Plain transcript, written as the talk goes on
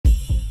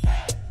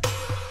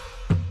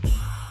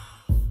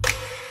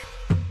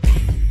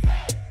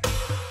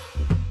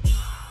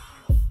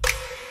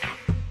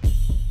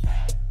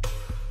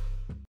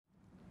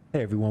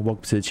Hey everyone,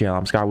 welcome to the channel.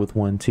 I'm Scott with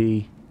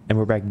 1T, and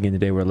we're back again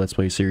today with a Let's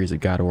Play series of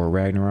God of War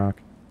Ragnarok.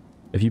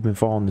 If you've been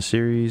following the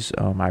series,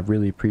 I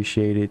really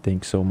appreciate it.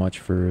 Thanks so much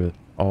for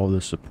all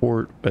the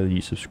support, whether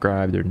you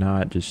subscribed or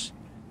not, just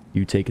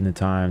you taking the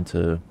time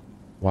to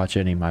watch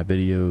any of my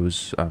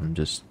videos. I'm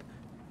just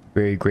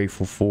very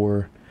grateful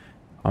for.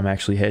 I'm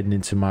actually heading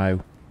into my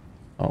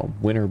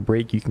winter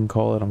break, you can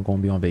call it. I'm going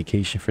to be on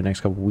vacation for the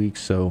next couple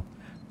weeks, so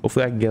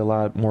hopefully I can get a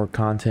lot more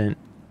content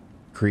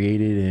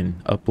created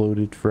and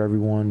uploaded for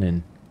everyone.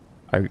 And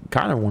I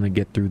kind of want to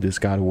get through this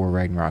God of War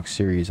Ragnarok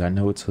series. I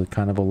know it's a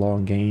kind of a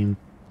long game.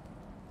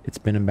 It's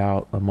been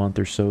about a month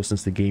or so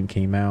since the game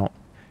came out.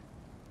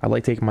 I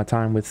like taking my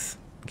time with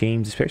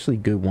games, especially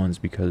good ones,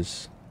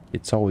 because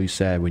it's always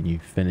sad when you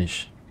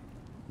finish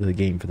the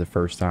game for the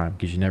first time,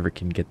 because you never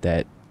can get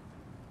that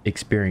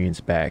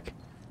experience back.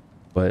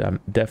 But I'm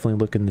definitely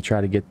looking to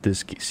try to get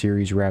this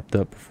series wrapped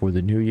up before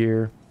the new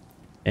year.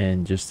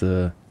 And just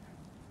a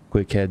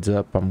quick heads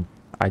up,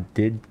 I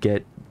did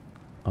get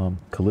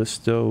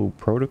Callisto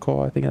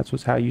Protocol, I think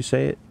that's how you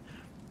say it.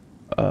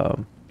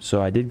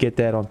 So I did get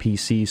that on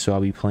PC, so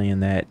I'll be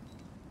playing that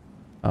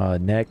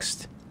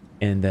next.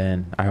 And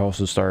then I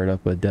also started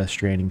up a Death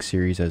Stranding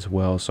series as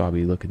well, so I'll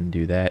be looking to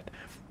do that.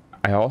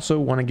 I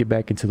also want to get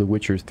back into The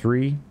Witcher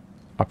 3.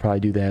 I'll probably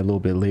do that a little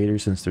bit later,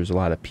 since there's a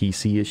lot of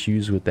PC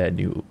issues with that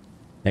new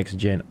next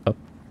gen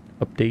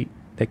update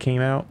that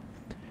came out.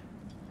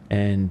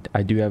 And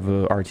I do have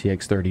a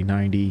RTX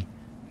 3090,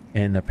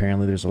 and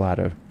apparently there's a lot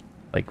of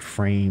like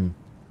frame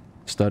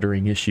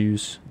stuttering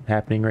issues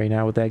happening right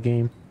now with that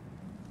game,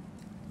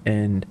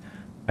 and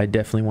I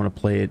definitely want to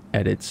play it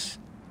at its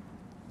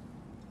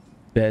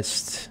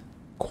best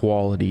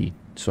quality,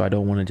 so I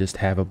don't want to just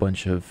have a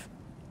bunch of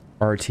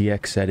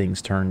RTX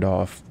settings turned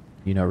off,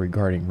 you know,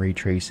 regarding ray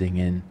tracing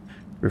and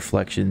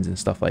reflections and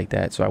stuff like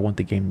that. So I want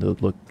the game to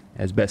look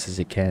as best as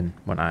it can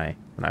when I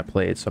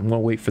play it. So I'm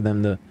gonna wait for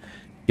them to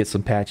get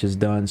some patches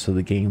done so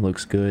the game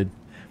looks good.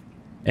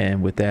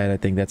 And with that, I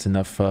think that's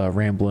enough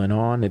rambling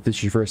on. If this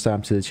is your first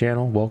time to the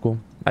channel,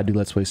 welcome. I do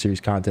Let's Play series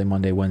content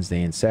Monday,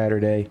 Wednesday, and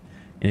Saturday.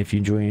 And if you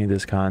enjoy any of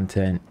this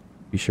content,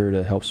 be sure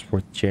to help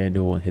support the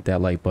channel and hit that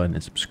like button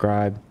and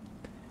subscribe.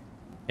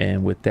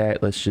 And with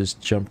that, let's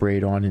just jump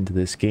right on into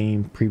this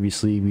game.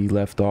 Previously, we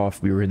left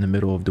off, we were in the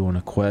middle of doing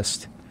a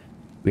quest.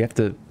 We have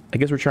to, I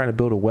guess we're trying to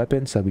build a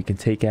weapon so that we can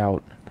take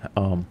out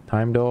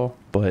Heimdall,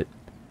 but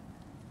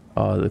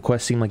the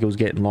quest seemed like it was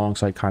getting long,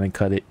 so I kind of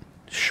cut it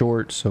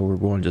short. So we're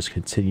going to just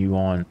continue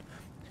on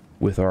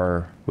with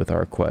our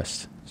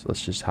quest. So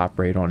let's just hop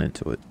right on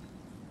into it.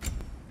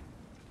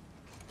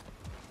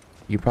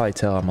 You can probably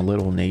tell I'm a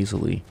little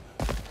nasally.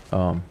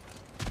 Might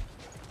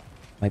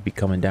be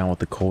coming down with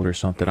the cold or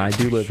something. I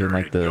do live in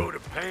like the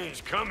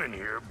pain's coming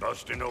here,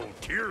 busting old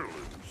tear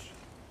loose.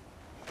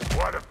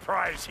 What a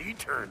prize he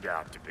turned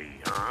out to be,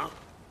 huh?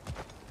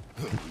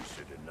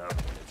 Lucid enough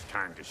when it's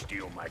time to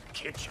steal my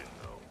kitchen,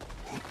 though.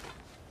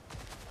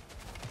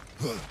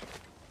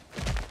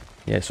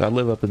 Yeah, so I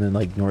live up in the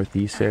like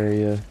northeast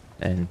area,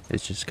 and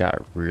it's just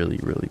got really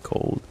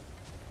cold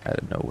out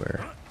of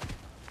nowhere.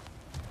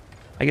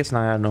 I guess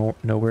not out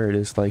of nowhere, it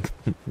is like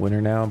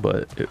winter now,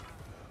 but it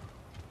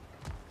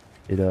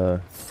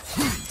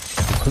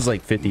was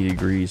like 50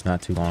 degrees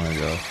not too long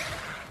ago.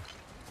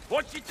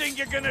 What you think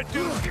you're gonna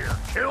do here?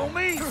 Kill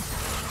me?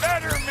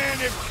 Better men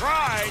have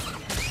tried,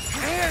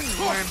 and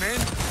women,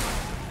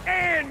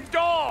 and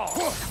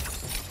dogs.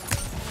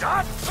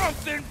 Got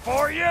something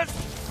for you.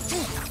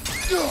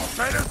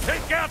 Better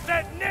take out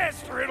that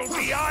nest, or it'll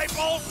be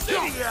eyeball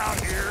city out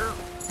here.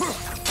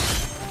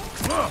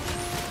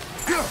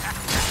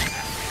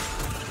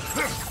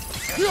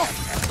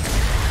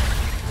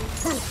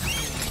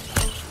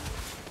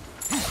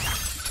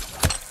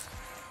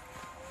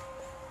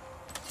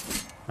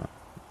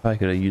 I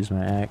could have used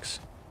my axe.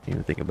 Didn't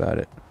even think about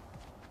it.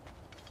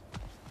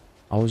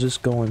 I was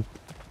just going.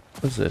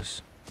 What's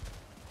this?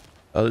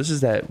 Oh, this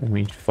is that when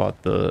we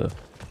fought the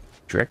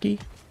Dreki?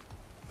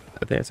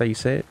 I think that's how you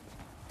say it.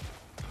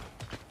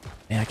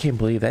 Man, I can't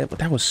believe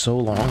that was so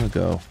long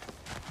ago.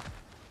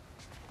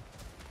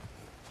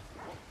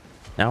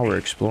 Now we're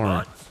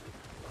exploring.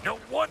 No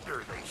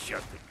wonder they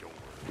shut the door.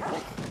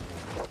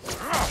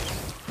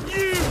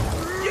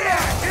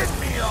 Yeah, hit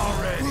me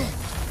already.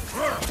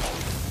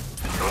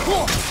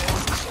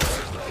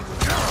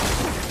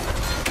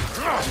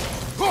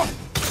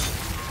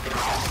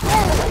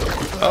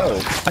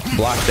 Oh, I can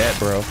block that,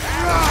 bro.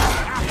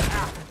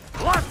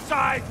 Left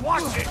side,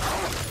 watch it.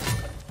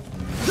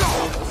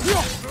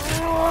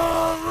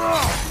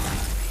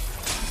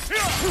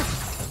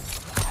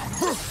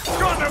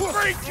 Gonna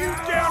break you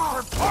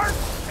down for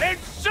parts and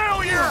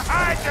sell your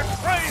hide to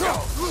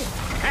Kratos.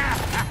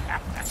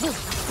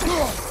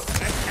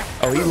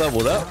 Oh, he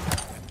leveled up.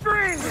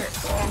 Bring it.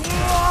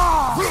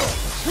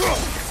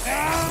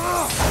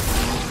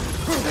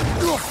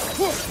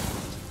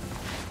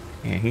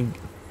 Yeah, he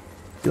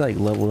like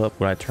leveled up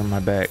when I turned my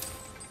back.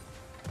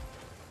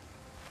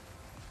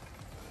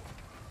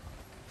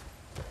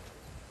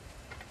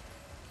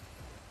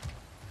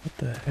 What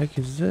the heck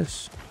is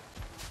this?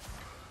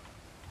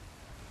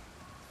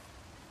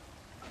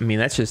 I mean,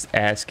 that's just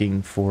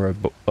asking for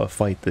a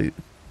fight to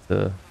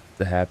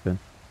happen.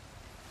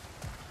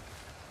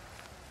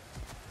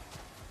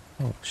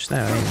 Oh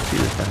snap! I didn't see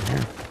this down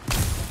here.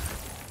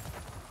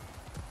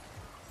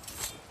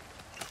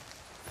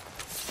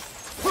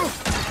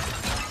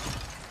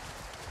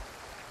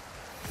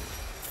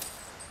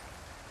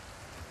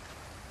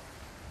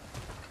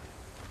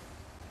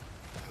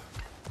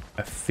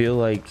 I feel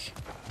like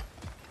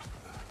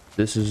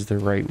this is the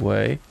right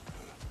way,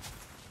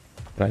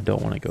 but I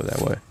don't want to go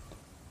that way.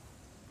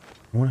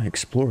 I want to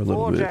explore a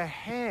little Forge bit.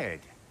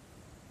 ahead.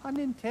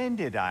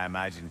 Unintended, I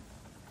imagine.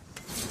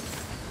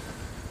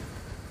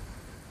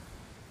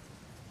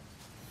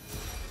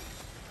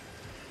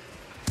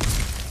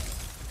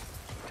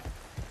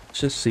 Let's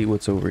just see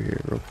what's over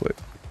here real quick.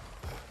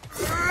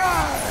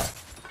 I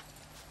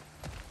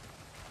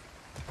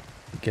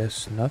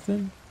guess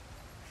nothing?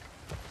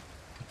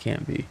 It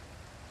can't be.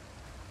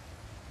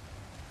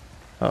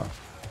 Oh.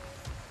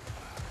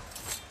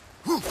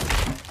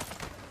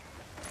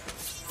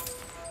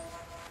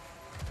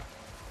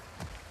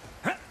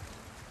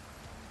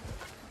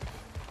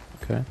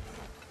 Okay.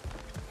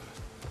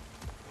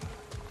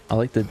 I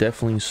like to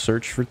definitely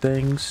search for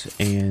things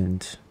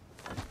and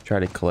try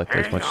to collect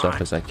as much stuff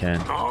as I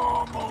can.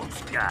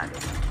 Almost got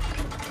it.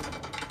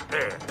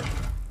 There.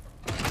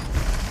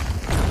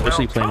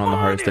 Especially playing on the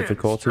hardest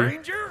difficulty.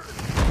 Stranger?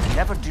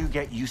 Never do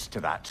get used to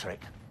that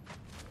trick.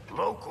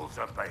 Locals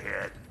up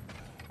ahead.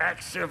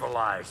 Act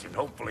civilized and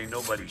hopefully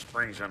nobody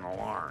springs an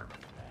alarm.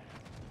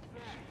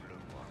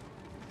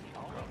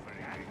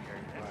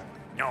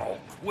 No,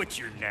 quit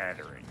your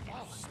nattering, you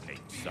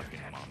snake-sucking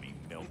mommy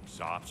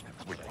milksops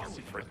with your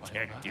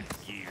protective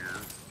gear.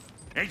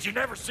 Ain't you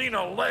never seen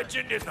a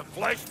legend in the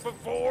flesh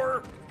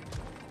before?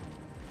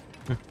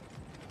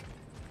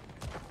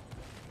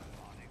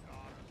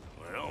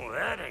 Well,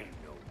 that ain't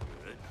no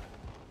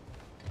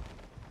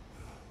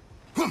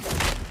good.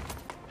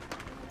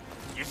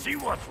 You see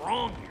what's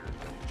wrong here,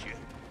 don't you?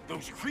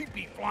 Those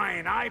creepy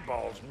flying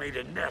eyeballs made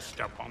a nest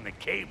up on the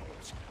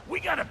cables. We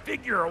gotta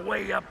figure a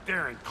way up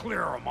there and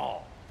clear them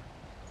all.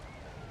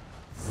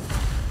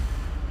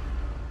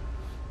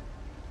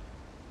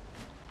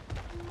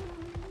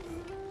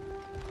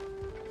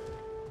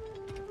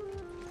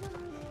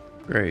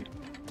 Great.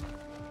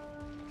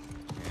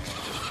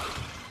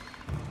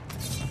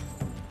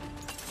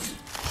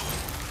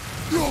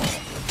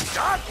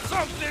 Got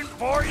something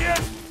for you!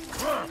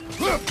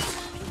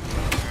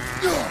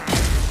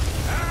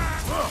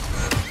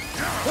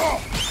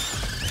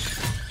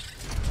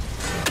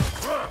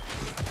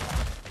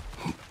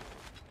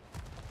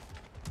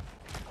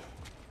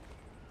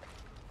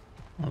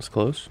 That was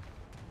close.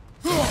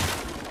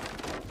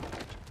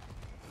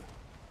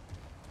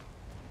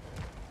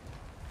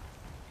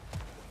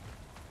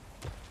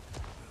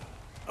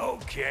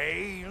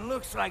 Okay,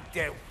 looks like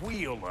that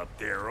wheel up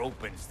there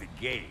opens the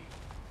gate.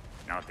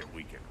 Not that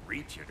we can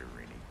reach it or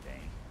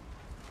anything.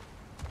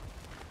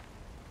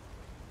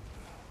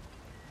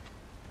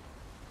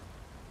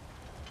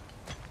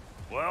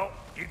 Well,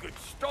 you could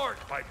start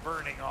by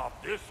burning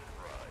off this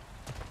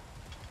crud.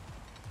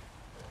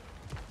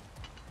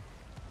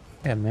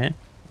 Yeah, man.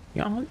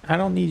 I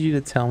don't need you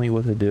to tell me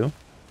what to do.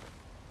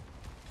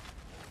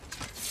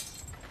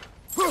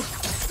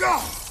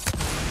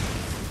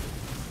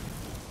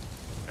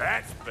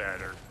 That's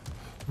better.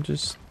 I'm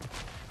just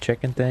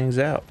checking things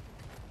out.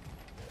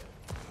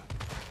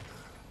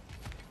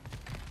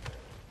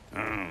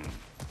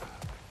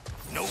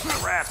 No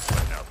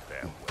grappling up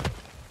that way.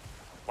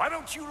 Why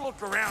don't you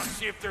look around and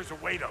see if there's a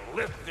way to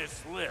lift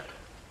this lift?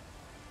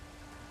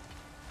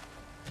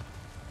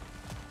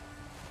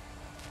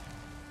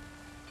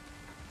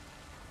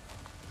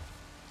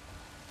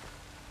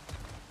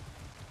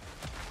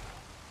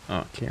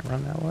 Oh, can't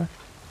run that way.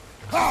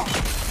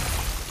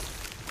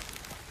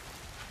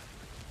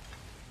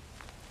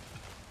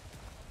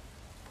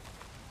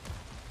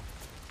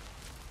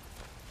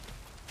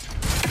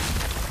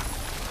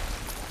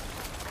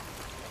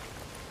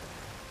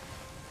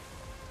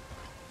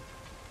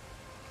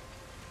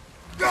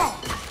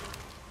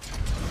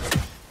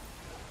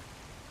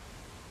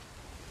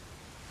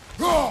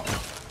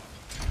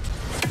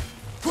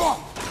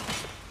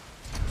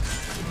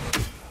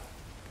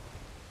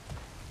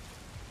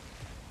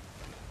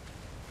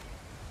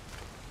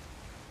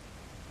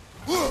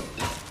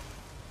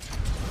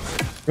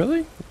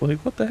 Really? Like,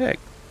 what the heck?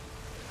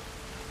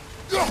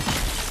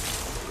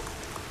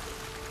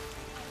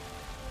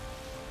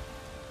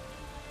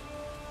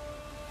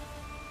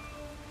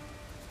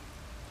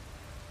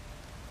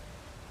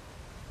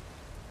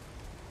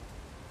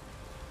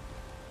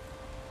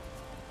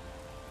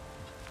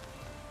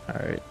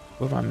 Alright,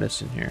 what am I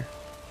missing here?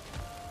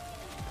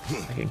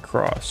 I can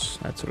cross.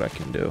 That's what I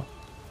can do.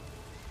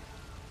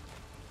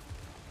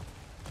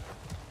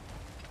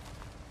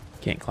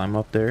 Can't climb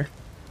up there.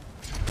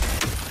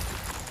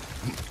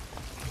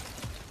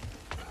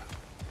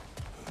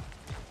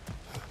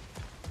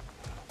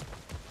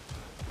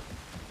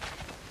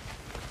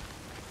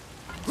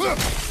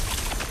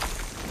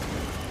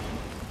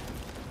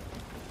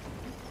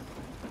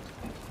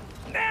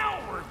 Now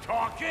we're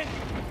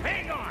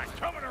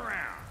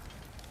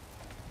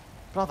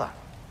Brother,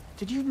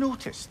 did you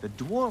notice the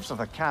dwarves of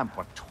the camp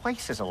were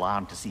twice as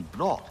alarmed to see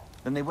Brock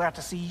than they were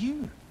to see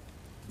you?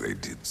 They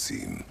did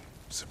seem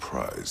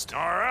surprised. All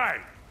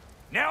right.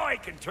 Now I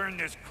can turn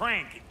this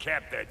crank and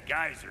cap that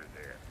geyser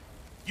there.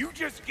 You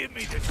just give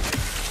me this thing.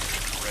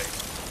 Ready.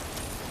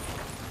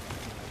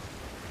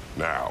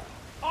 Now.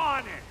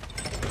 On it!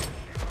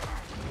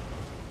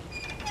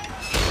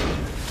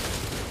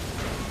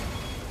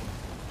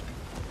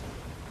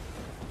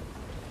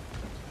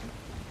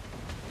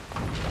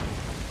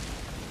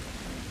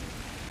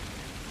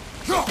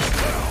 Well,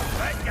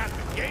 that got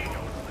the gate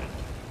open,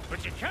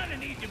 but you kind of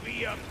need to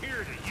be up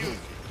here to use it,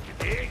 you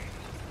dig?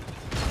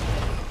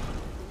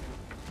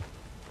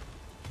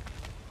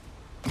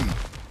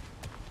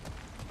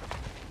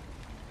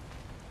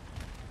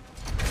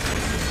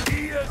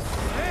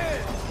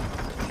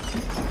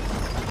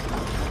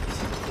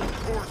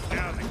 Force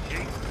down the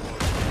gate.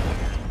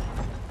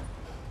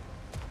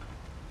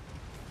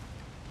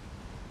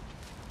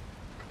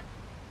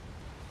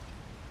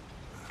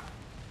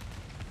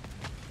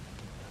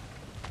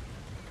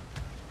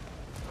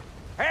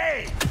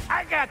 Hey,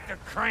 I got the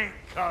crank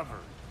covered.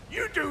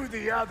 You do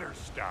the other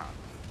stuff.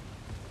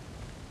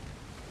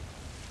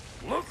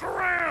 Look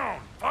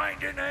around,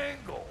 find an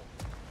angle.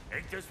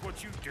 Ain't this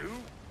what you do?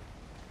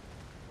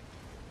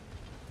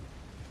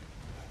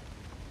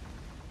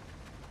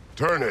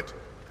 Turn it.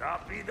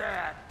 Copy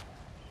that.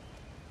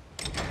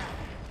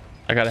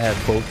 I gotta have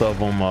both of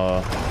them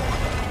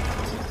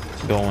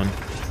going.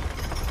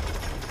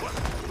 Well,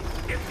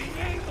 if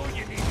the angle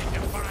you needed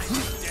to find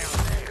is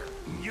down there,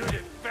 you'd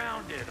have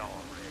found it already.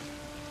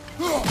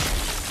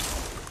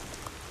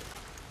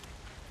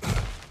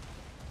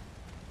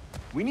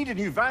 We need a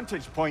new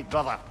vantage point,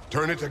 brother.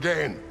 Turn it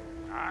again.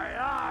 Aye,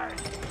 aye.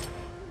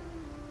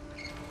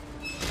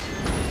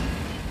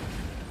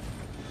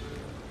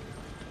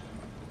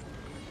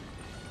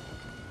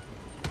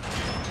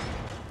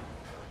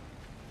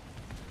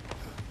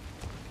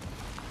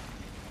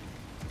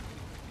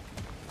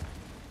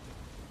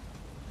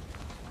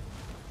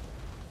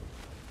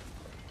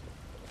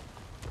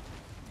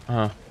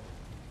 Huh.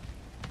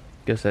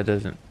 Guess that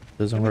doesn't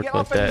Can we work get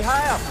like up any that.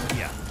 higher from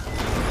here?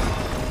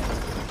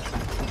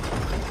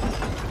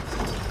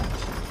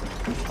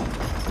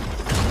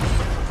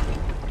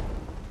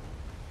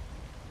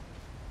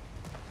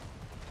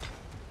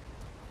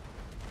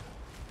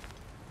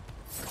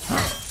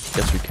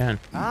 Guess we can.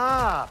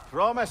 Ah,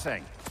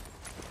 promising.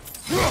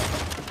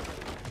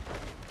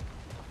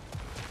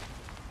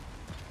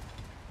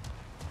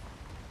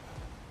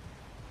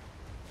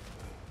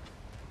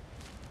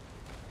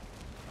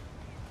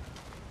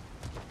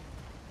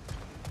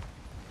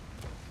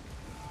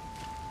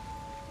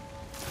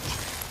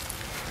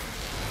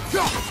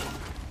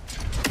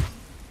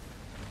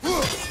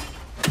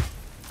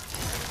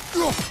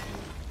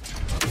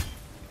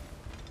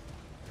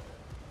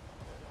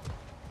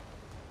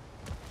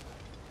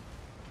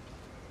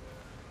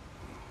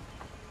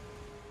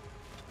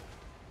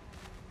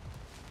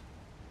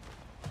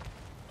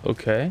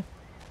 Okay.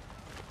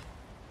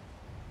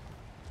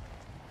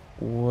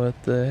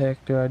 What the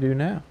heck do I do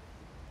now?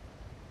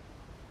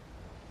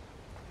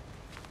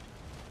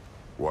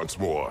 Once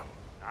more.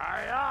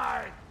 Aye,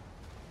 aye.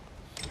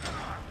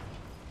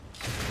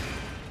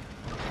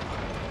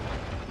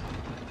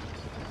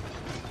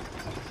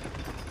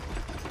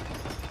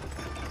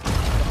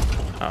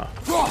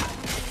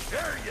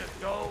 There you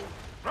go.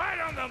 Right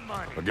on the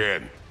money.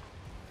 Again.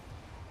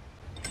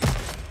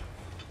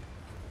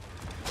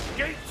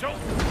 Gates open.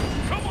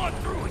 Come on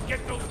through and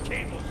get those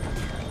cables.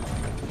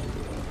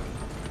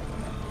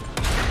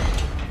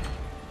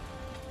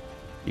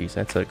 Jeez,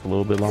 that took a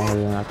little bit longer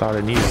than I thought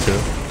it needed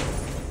to.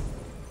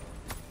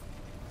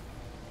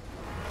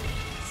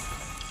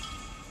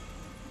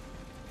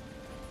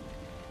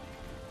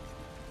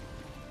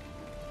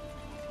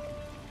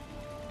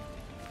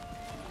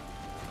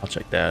 I'll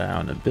check that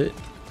out in a bit.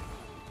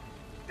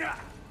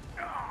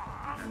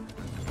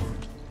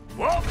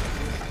 Well,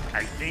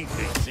 I think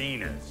they've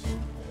seen us.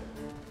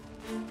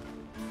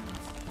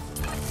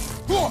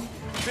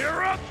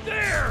 They're up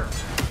there!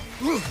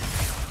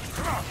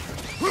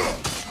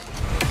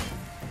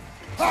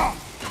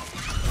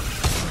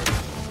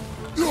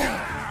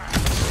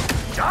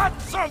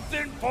 Got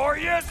something for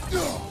you!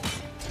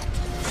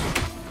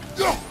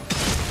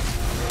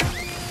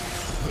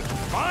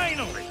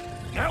 Finally!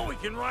 Now we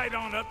can ride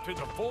on up to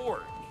the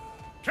fort.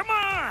 Come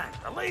on!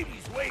 The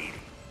lady's waiting.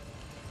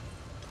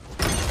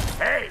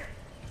 Hey!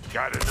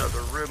 Got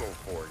another riddle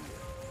for you.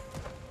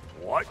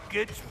 What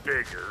gets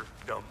bigger,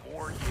 the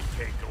more you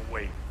take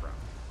away from?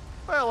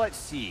 Well, let's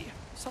see.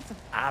 Something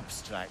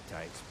abstract,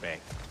 I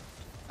expect.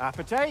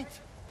 Appetite?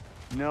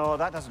 No,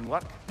 that doesn't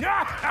work.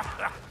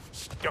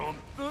 Stump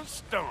the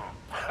stump.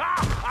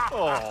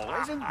 Oh,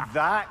 isn't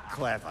that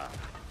clever?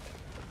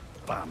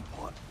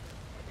 Bampot.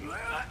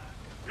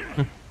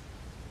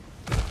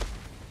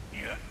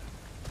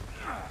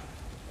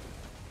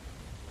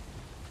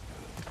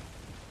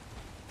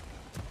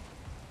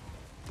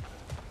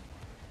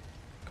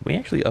 Can we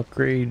actually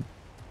upgrade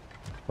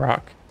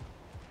Rock?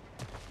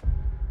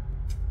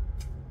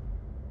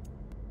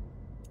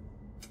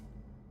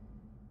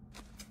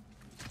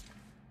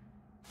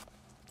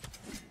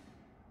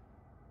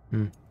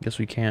 Guess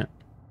we can't.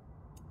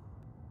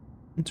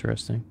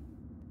 Interesting.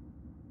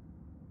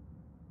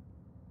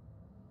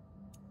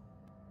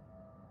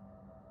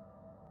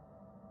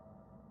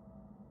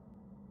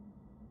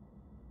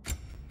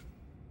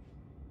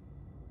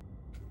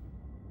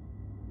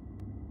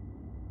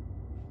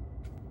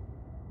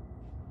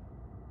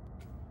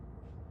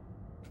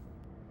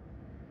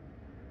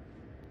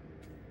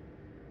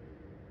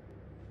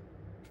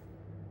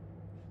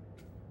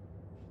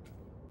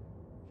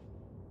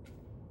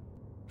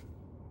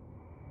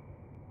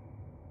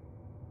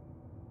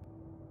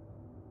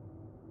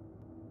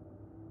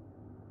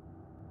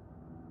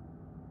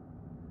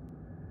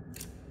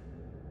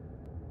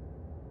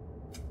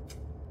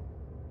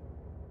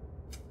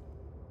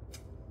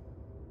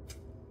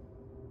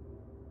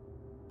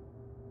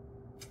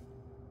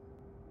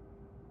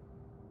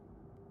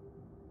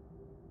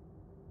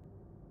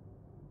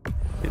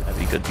 That'd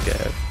be good to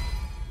get.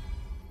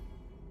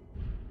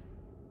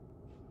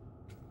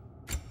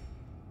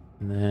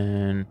 And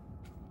then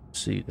let's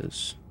see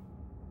this.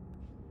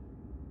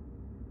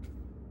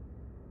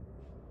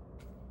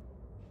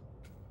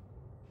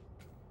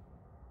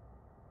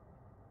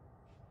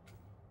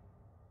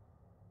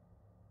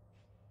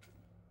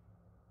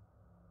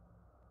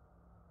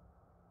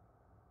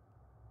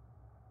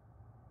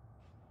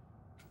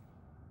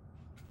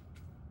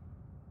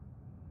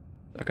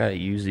 I gotta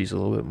use these a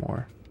little bit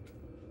more.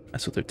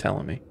 That's what they're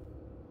telling me.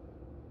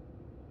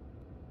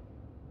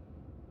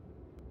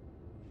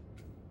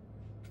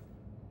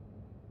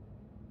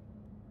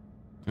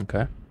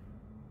 Okay.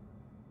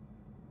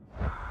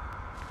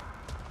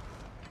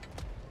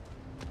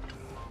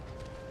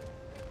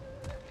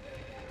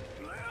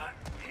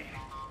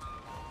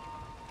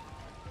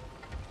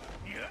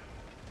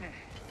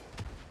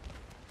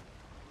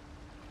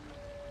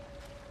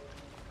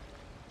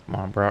 Come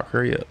on, Brock,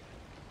 hurry up.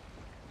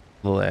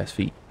 Little ass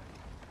feet.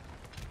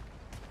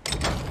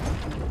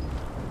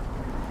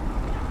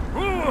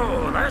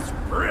 Ooh, that's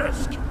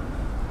brisk.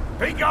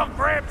 Think I'll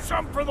grab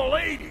some for the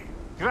lady.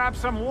 Grab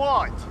some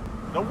what?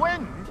 The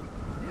wind?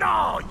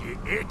 No, you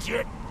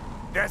idiot.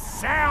 The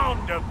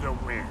sound of the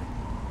wind.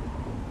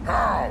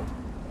 How?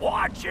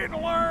 Watch and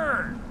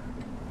learn.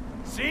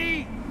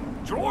 See?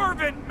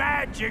 Dwarven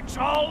magic's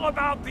all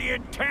about the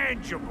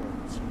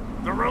intangibles.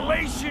 The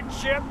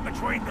relationship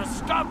between the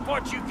stuff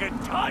what you can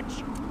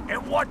touch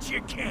and what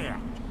you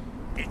can't.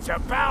 It's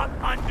about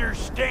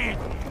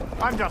understanding.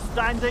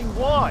 Understanding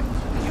what?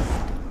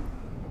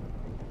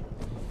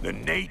 The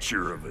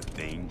nature of a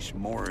thing's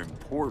more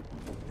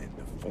important than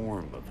the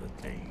form of a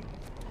thing.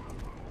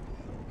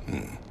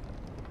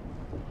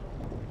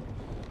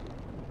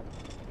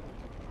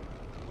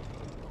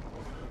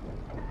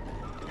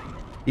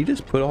 You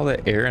just put all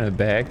that air in a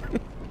bag?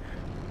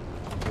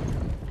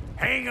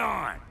 Hang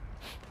on.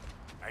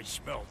 I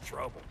smell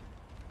trouble.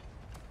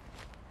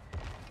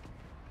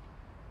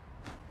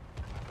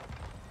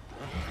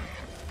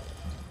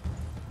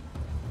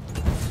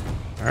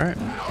 All right.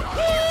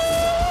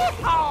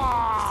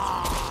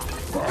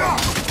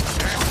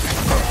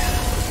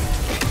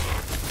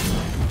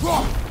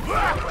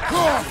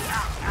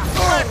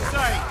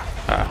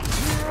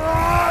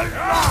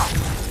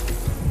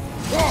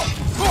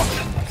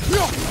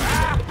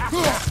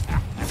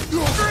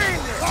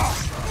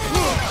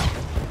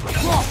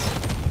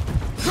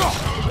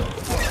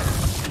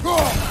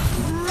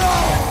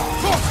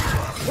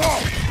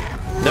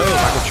 No,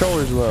 my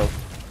controller's low.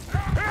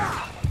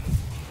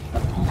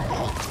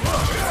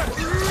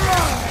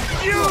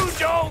 You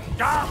don't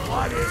got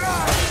what it is.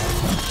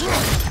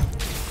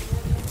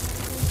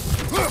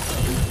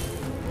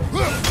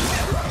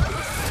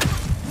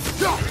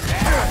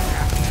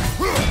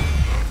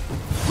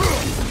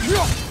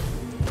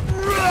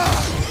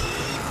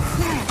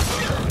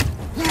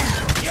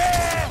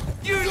 Yeah,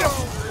 you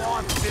don't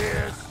want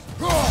this.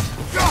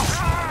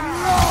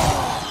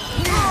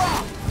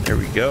 There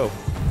we go.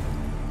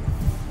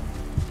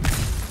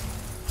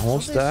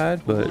 Almost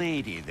died, but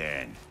Lady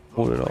then.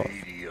 pulled it off.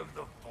 Lady of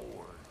the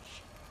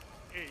Forge.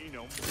 You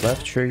know,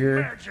 Left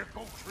trigger.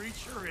 magical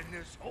creature in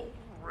this whole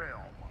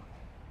realm.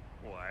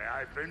 Why,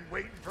 I've been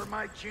waiting for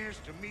my chance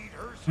to meet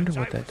her Wonder since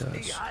what I that was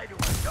does. knee-high to a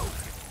token.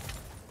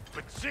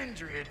 But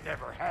Sindri had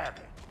never had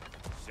it.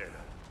 Said I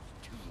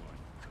was too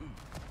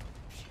uncouth.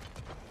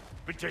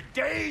 But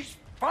today's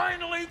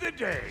finally the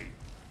day.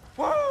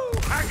 Woo!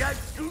 I got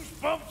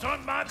goosebumps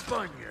on my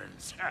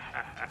bunions.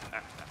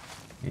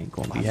 You ain't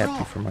gonna be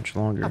happy for much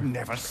longer. I've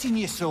never seen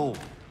you so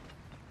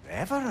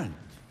reverent.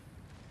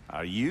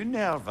 Are you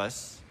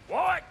nervous?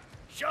 What?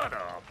 Shut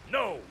up.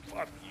 No,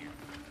 fuck you.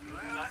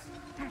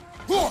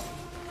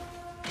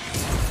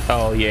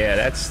 Oh yeah,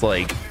 that's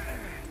like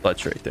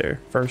clutch right there.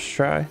 First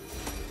try.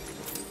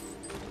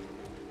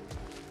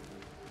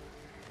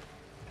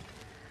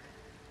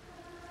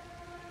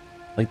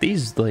 Like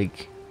these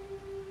like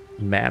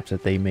maps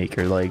that they make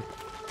are like,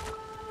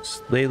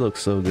 they look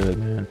so good,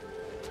 man.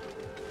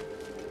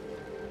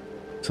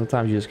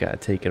 Sometimes you just gotta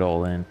take it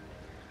all in.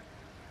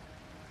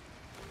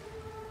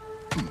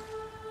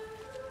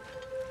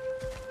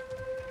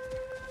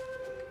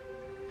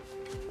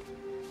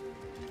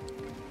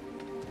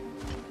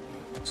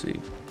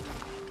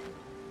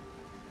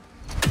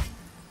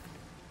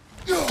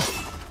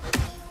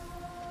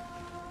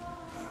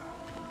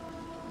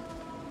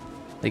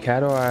 Like,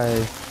 how do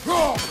I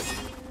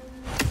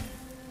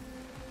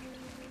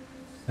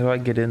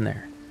get in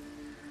there?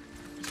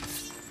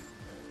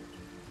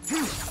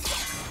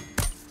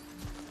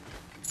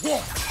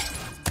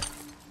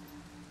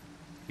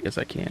 Guess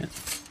I can't.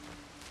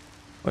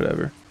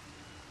 Whatever.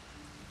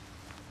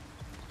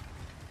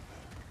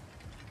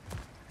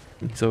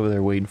 He's over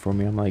there waiting for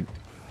me. I'm like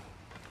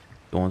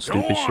doing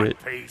stupid Go on, shit.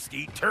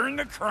 Pasty, turn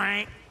the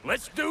crank.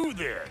 Let's do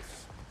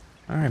this.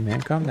 All right,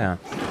 man, calm down.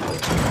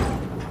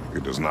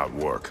 It does not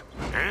work.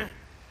 Huh?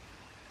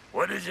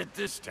 What is it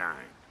this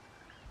time?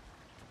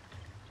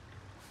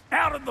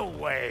 Out of the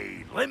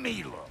way. Let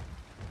me look.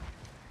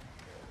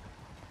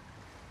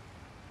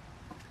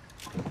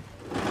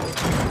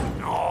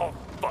 Oh,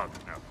 fuck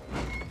knuckle.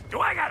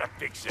 Do I gotta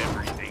fix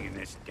everything in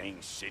this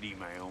dang city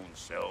my own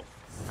self?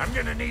 I'm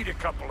gonna need a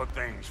couple of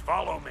things.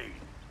 Follow me.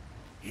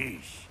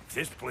 Yeesh, if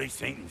this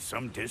place ain't in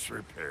some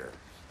disrepair.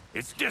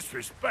 It's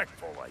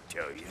disrespectful, I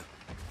tell you.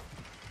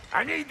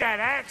 I need that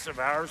axe of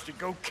ours to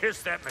go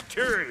kiss that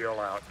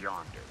material out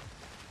yonder.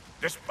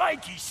 The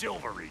spiky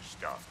silvery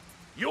stuff.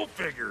 You'll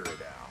figure it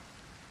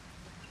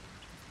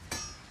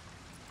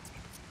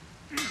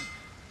out.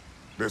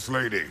 This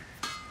lady,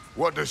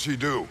 what does she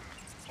do?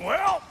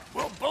 Well,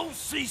 we'll both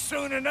see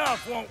soon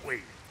enough, won't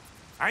we?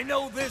 I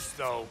know this,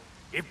 though.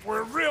 If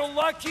we're real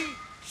lucky,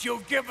 she'll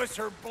give us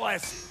her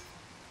blessing.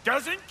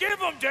 Doesn't give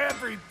them to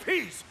every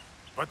piece,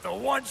 but the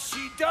ones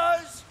she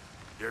does,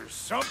 there's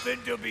something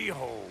to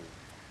behold.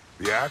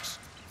 The axe?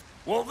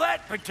 Well,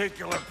 that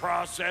particular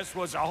process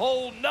was a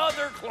whole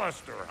nother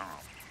cluster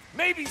hump.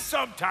 Maybe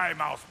sometime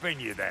I'll spin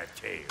you that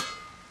tale.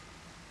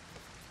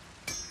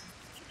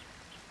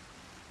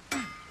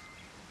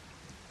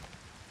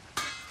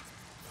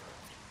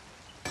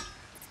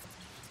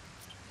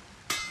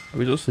 Are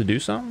we supposed to do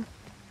something?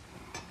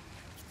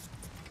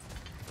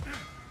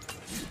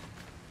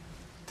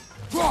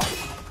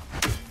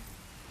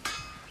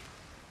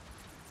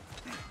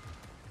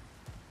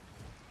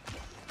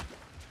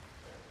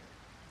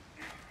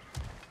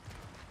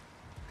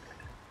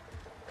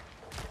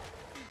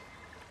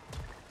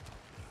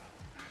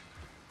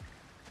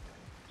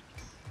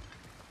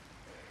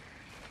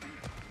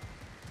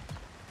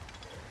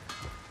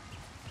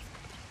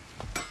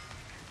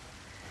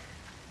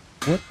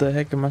 What the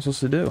heck am I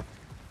supposed to do?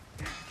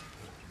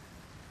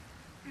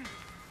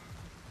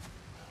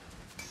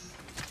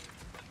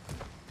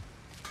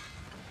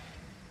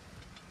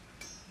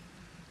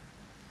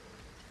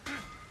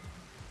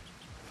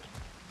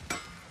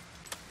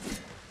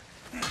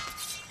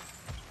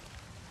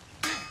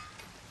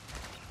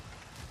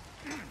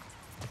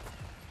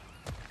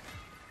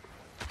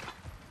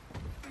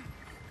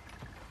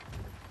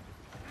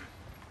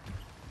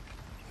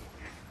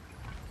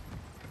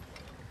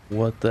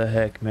 What the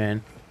heck,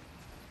 man?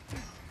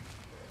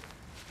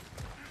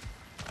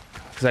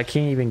 Because I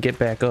can't even get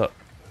back up.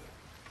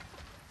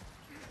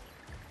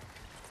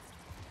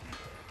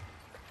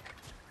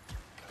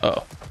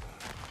 Uh-oh.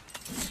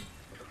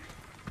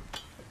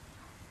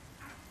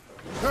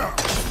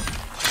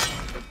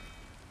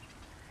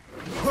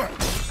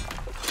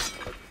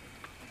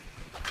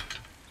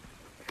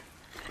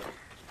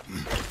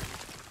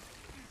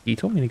 He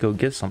told me to go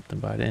get something,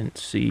 but I didn't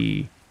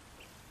see.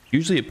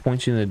 Usually it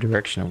points you in the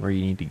direction of where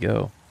you need to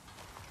go.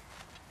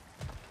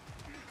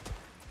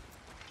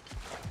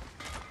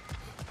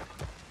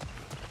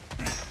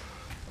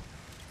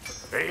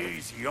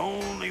 They's the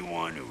only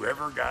one who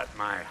ever got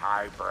my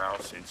highbrow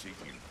sense of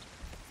humor.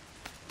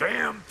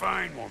 Damn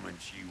fine woman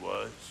she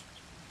was.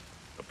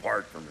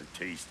 Apart from her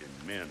taste in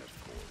men,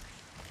 of course.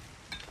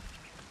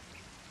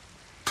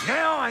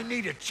 Now I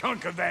need a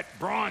chunk of that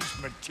bronze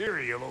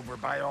material over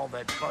by all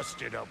that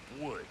busted up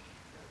wood.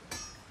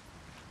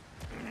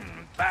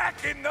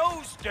 Back in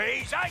those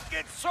days, I'd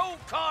get so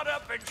caught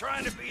up in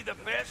trying to be the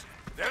best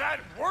that I'd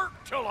work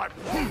till I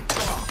walked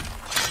off.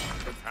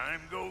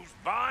 Time goes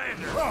by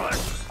and there's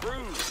less to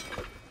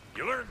prove.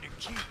 You learn to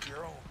keep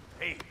your own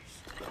pace.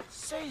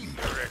 Save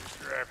your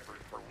extra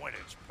effort for when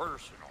it's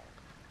personal.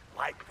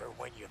 Like for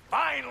when you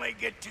finally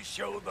get to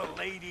show the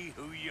lady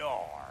who you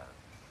are.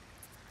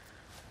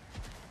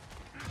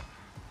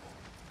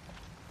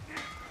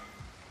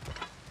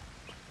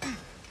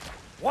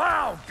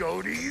 Wow,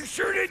 Goaty, you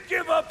sure did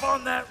give up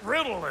on that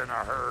riddle in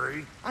a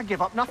hurry. I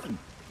give up nothing.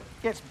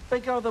 Gets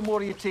bigger the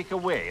more you take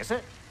away, is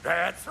it?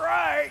 That's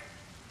right.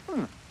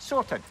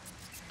 Sorted.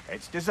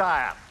 It's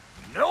desire.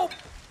 Nope.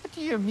 What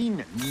do you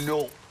mean,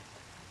 nope?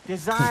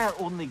 Desire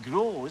only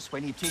grows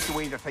when you take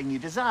away the thing you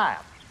desire.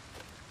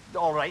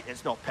 All right,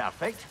 it's not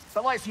perfect,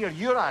 but let's hear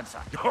your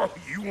answer. Oh,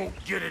 you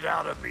won't get it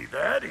out of me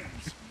that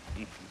easy.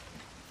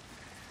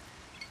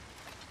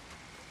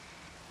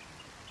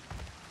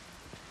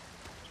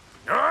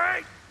 All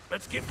right,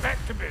 let's get back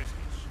to business.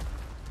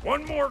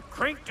 One more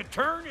crank to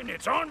turn and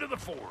it's on to the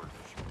forge.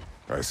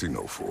 I see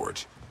no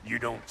forge. You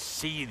don't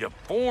see the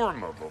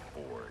form of a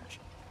forge,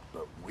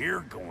 but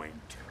we're going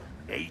to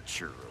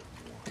nature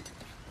of one.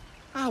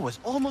 I was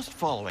almost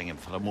following him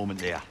for a moment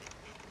there.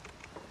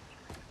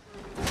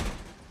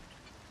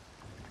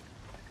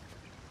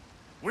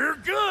 We're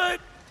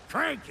good.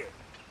 Crank it.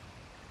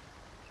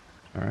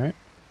 All right.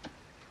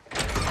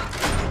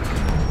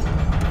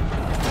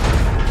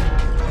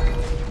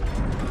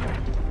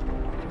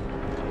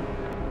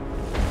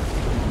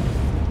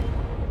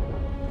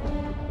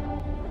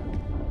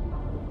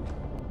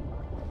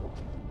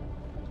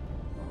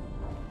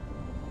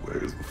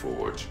 Where's the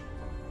forge?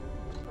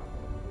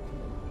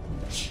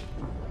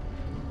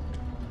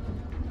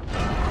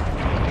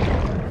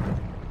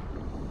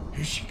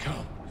 Here she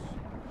comes.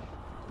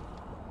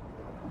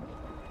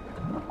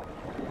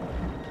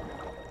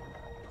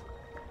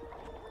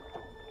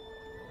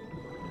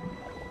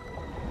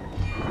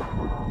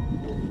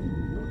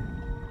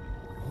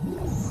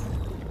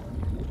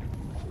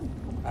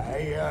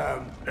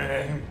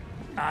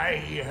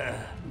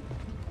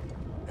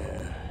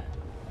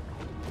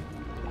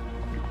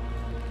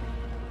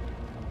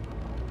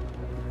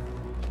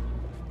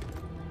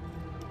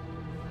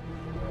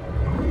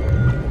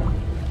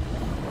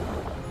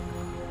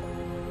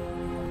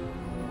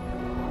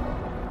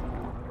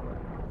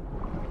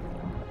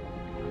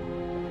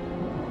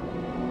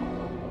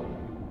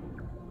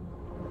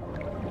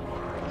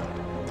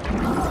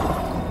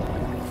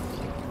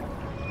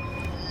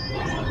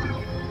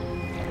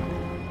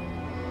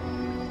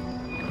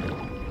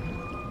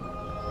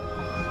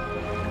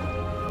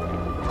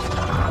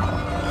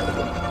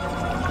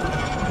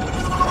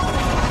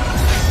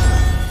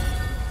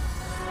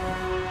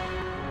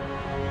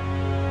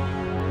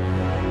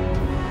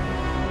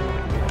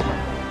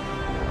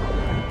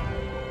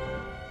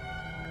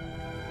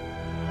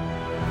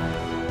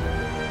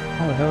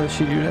 How the hell did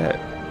she do that?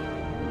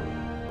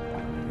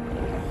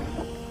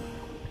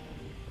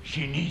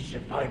 She needs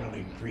the final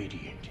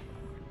ingredient.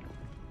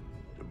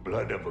 The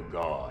blood of a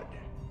god.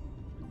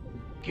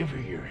 Give her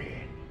your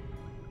hand.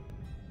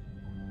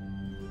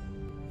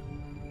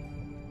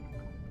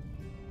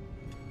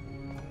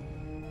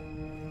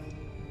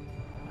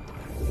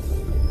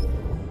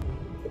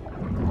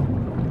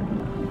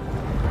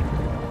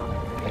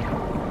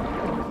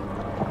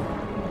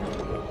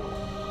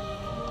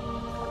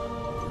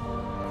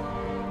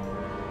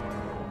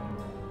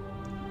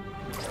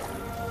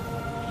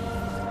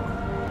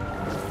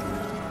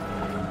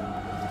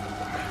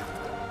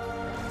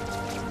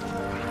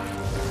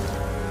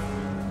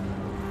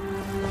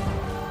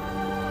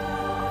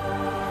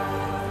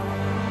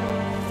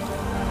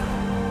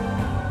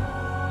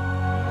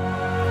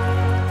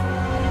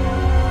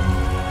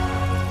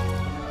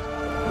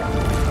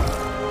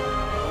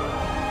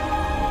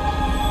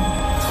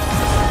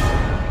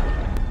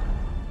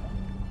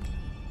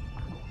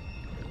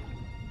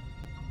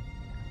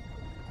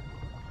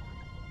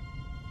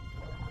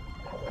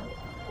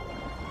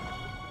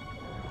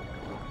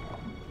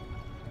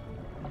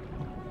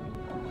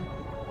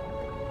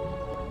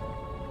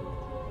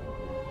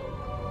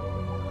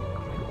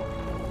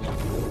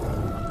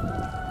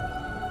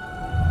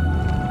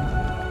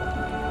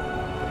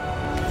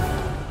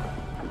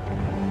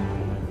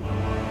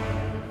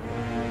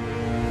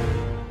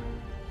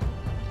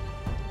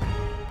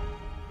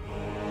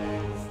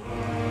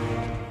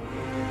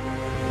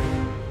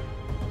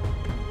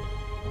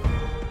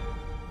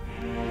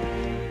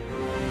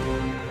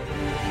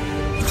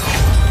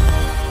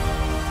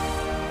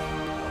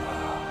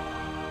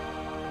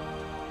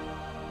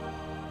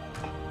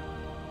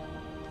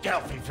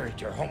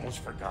 Fimbulwinter almost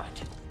forgot.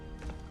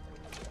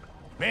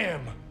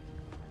 Ma'am,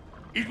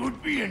 it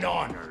would be an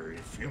honor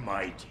if you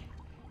might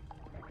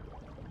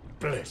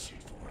bless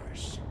it for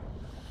us.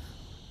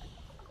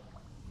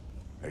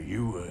 Are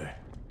you,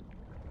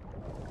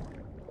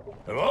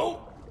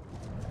 hello?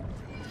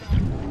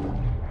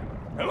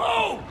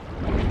 Hello?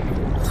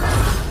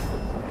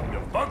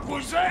 The fuck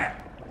was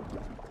that?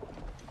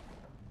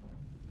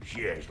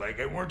 She acts like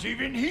I weren't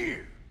even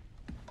here.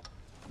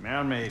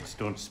 Mermaids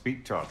don't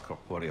speak to our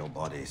corporeal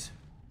bodies.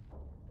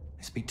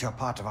 They speak to a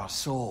part of our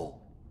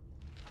soul.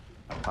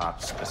 A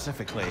part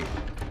specifically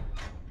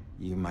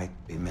you might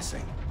be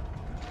missing.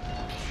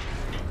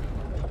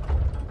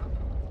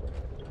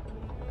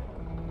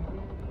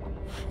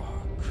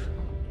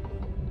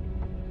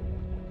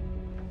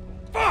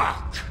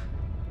 Fuck!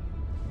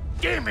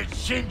 Damn it,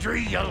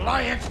 Sindri, you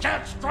lion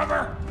cat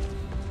scrubber!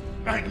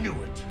 I knew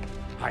it.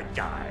 I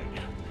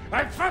died.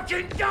 I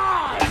fucking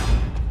died!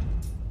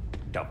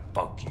 The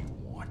fuck you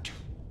want?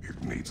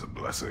 It needs a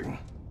blessing.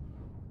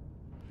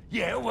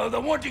 Yeah, well, the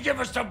one to give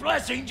us the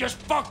blessing just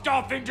fucked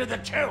off into the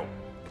tomb.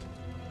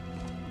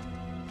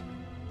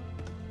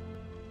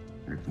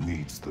 It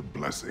needs the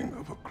blessing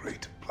of a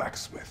great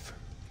blacksmith.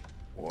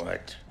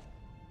 What?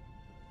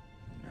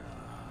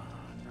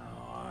 No,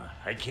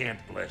 I can't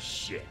bless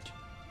shit.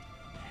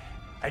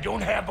 I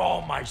don't have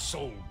all my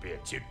soul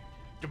bits.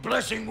 The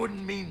blessing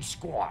wouldn't mean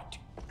squat.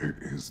 It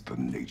is the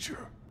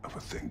nature of a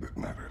thing that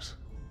matters,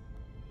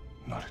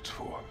 not its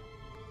form.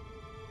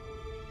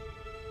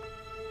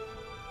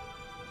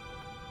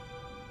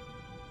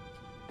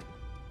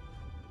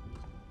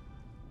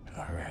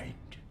 All right.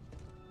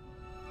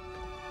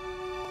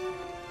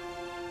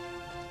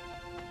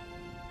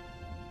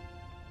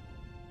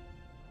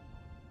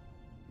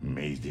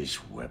 May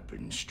this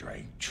weapon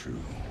strike true.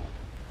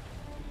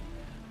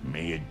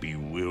 May it be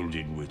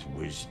wielded with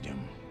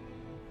wisdom.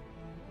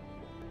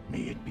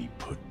 May it be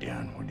put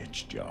down when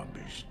its job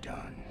is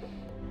done.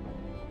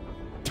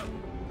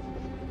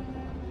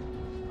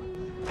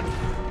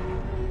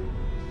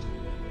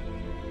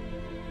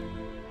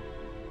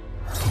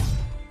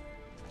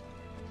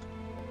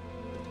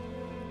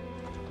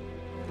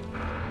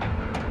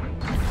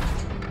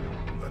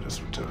 Let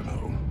us return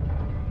home.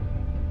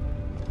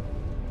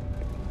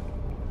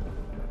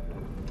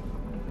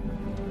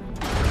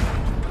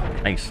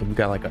 Nice. We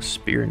got like a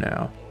spear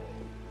now.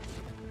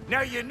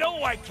 Now you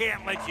know I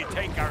can't let you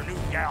take our new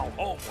gal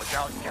home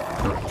without giving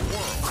her a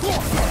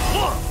whirl.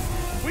 Look!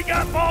 We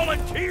got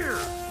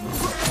volunteers!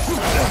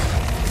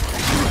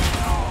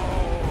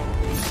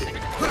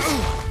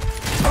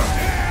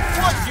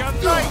 What's your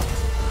name?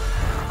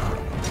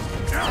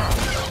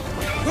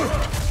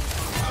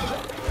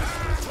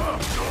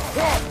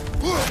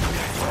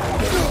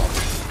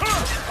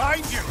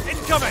 Behind you!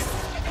 Incoming!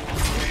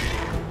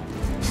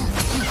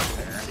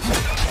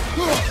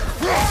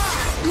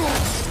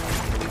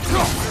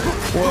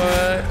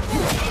 What?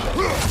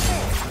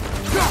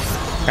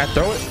 Can I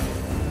throw it?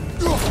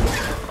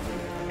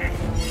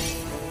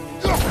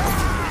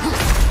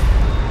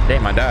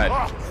 Damn, I died.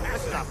 Oh,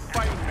 this is a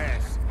fight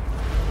mess.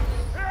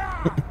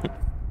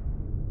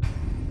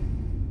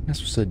 You're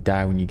supposed to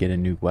die when you get a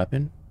new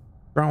weapon.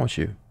 What's wrong with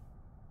you?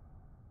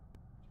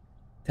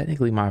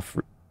 Technically, my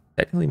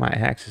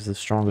axe is the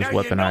strongest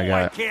weapon I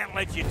got. I can't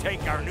let you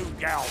take our new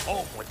gal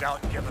home without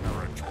giving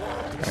her a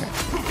twirl.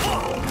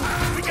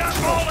 We got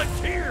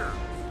volunteers.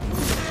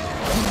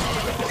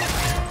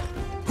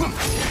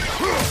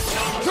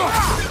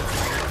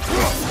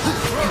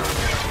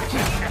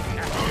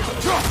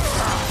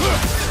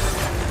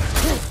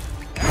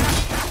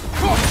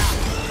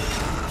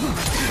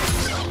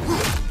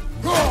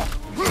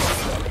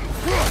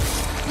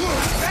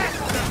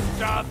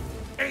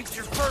 Ain't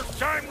your first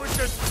time with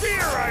the spear,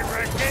 I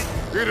reckon.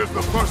 It is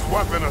the first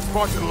weapon a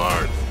Spartan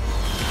learns.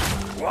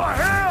 Well,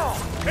 hell!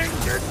 Ain't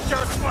this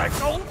just like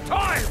old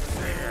times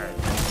then?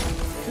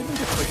 Couldn't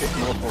have put it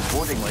more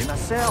forebodingly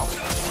myself.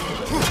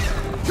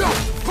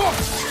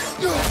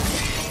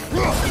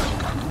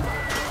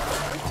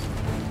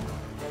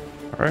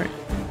 All right.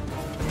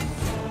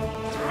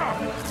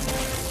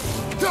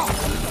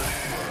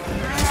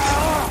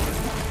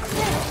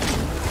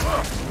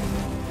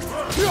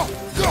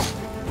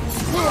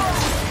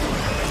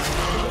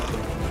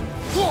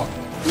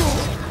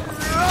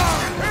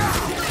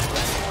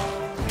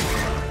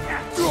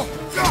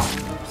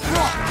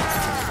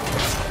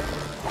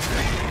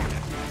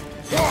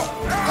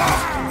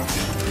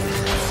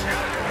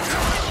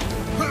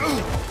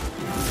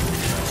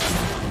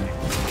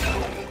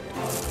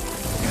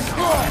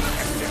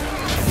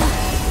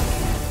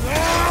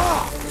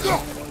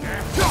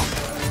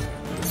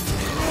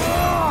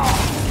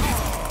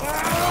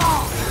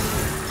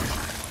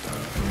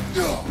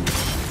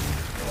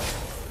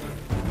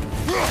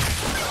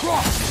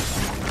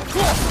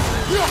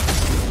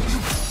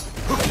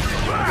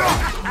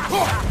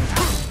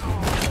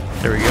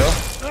 There we go.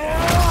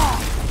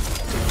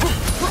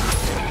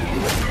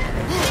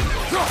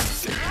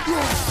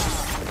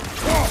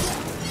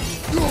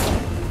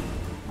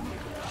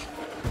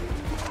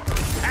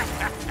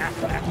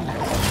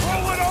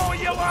 Throw it all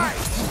you like!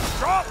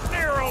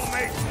 Draupnir will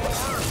make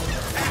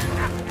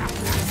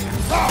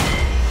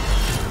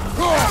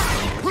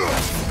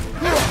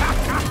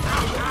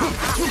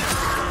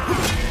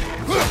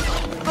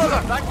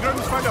Brother, that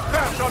groom's found a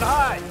perch on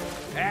high.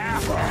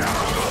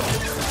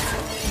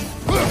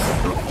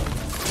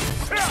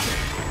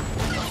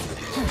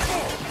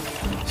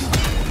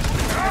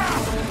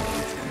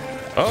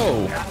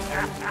 Oh,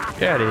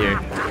 get out of here.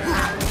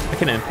 I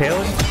can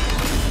impale it.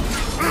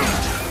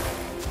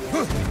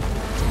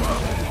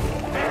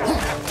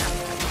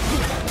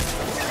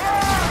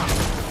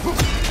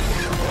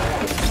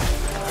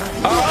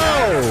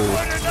 Oh!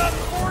 Good enough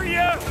for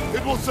you?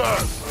 It will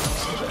serve.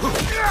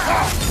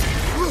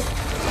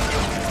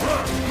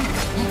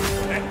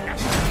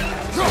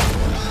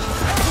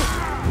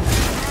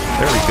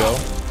 There we go.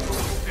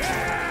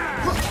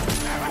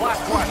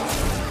 Last one.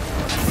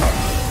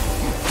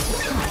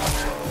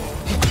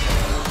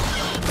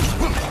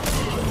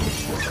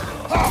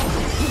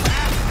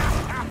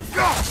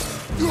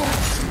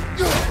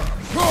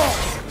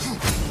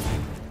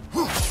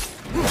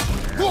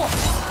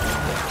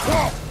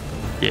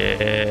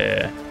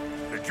 Yeah.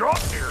 The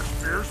Draupnir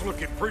Spear's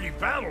looking pretty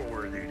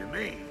battle-worthy to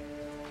me.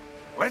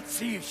 Let's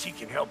see if she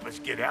can help us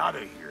get out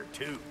of here,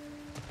 too.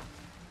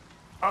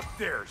 Up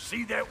there,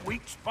 see that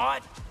weak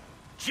spot?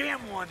 Jam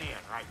one in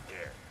right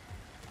there.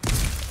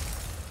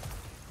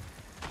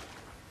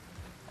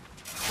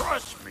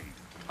 Trust me,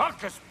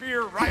 huck a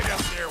spear right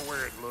up there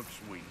where it looks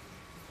weak.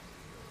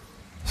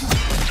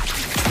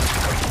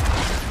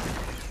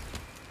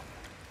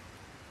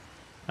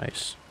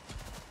 Nice.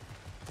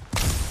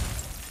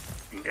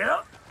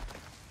 Yep.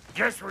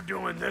 Guess we're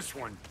doing this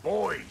one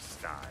boy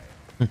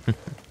style.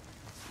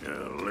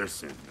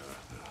 Listen,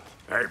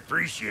 I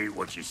appreciate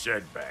what you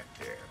said back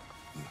there.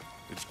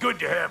 It It's good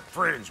to have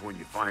friends when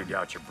you find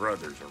out your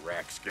brother's a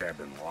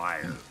rack-scabbing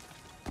liar.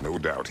 No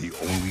doubt he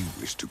only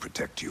wished to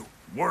protect you.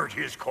 Weren't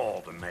his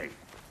call to make.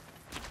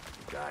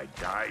 The guy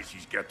dies,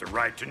 he's got the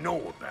right to know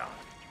about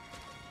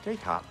it. Take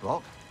heart,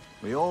 Brock.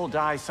 We all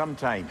die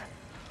sometime.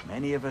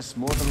 Many of us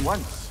more than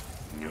once.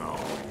 No,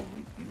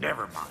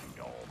 never mind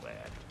all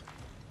that.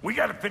 We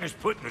gotta finish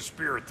putting the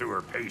spear through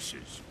her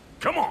paces.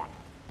 Come on!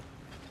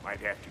 Might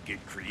have to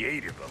get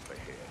creative up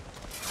ahead.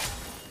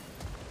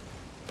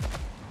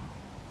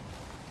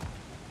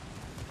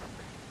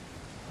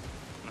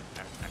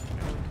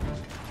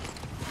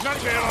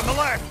 Nothing on the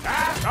left,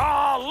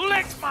 huh? Oh,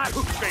 lick my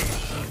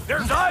face!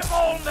 There's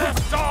eyeball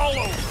nests all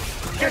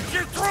over! Get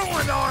your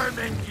throwing arm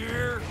in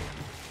gear!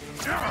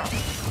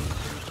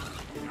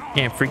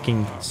 Can't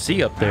freaking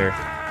see up there.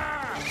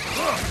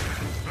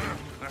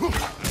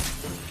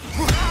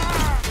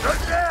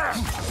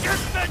 Get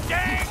the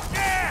dang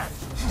nest!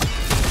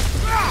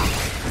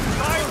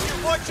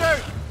 Watch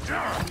out!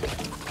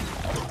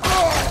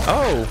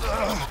 Oh!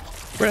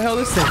 Where the hell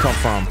did this thing come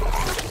from?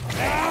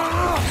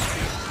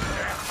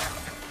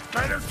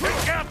 Better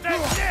take out that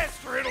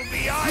nest or it'll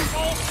be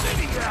eyeball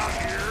city out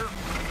here!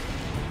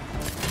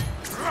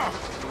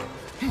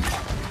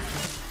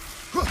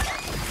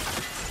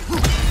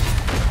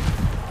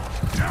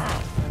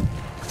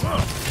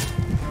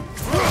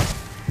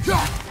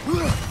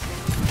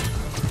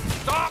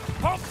 Stop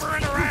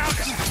pumpering around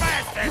and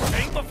smash that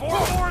thing before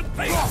more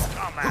things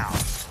come out!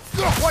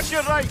 Watch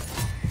your right!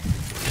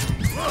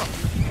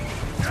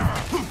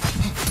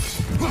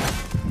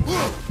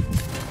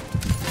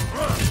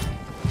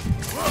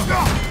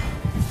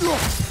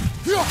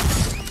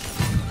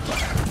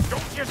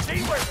 Don't you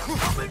see where they're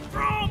coming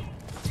from?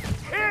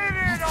 Hit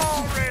it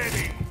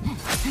already!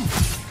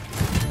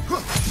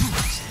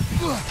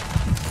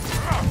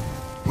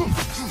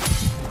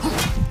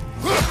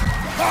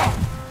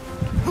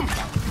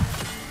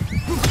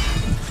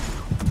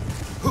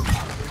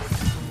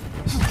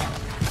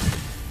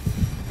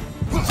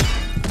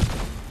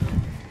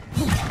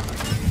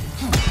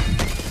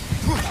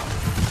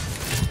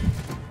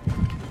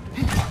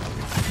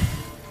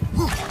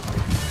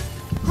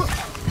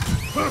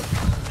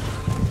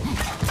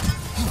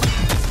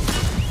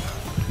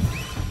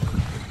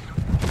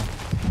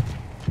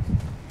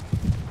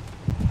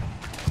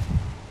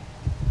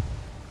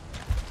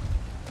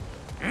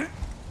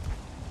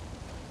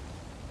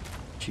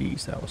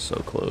 Jeez, that was so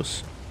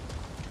close.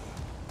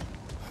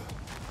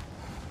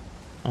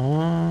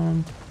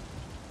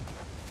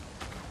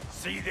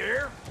 See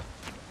there?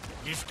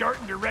 You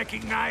starting to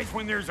recognize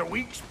when there's a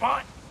weak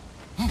spot?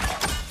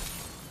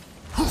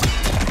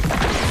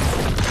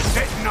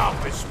 Setting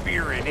off a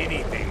spear in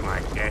anything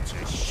like that's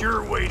a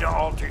sure way to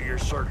alter your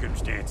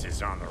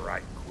circumstances on the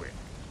right quick.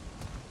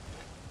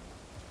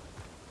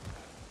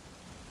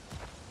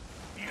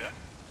 Yeah.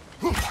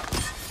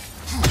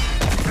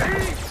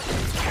 See?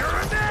 You're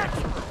a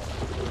natural!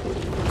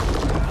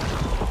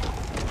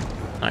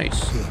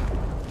 Nice.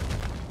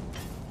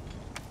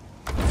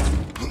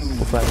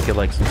 Hopefully I can get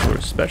like some sort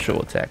of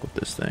special attack with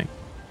this thing.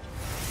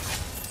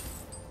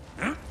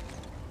 Huh?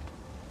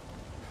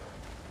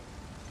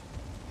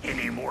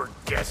 Any more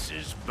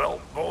guesses,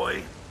 belt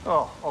boy?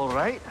 Oh, all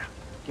right.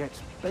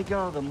 Gets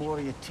bigger the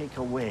more you take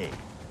away.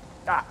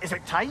 Ah, is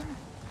it time?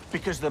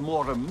 Because the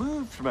more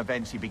removed from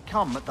events you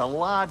become, the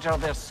larger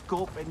their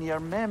scope in your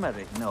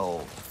memory.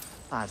 No,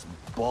 that's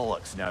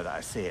bollocks now that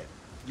I say it.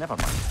 Never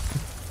mind.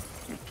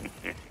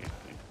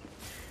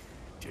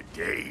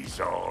 Today's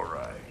all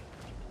right.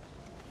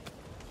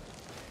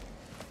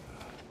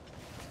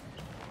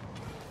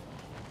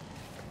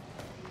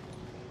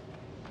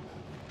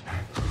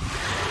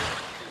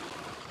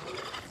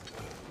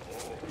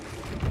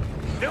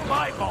 Them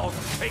eyeballs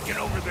are taking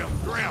over them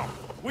ground.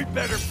 We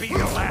better beat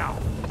them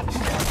out.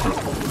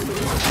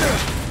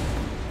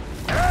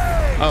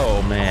 Hey!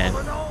 Oh man,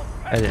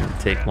 that didn't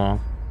take long.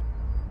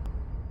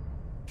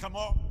 Come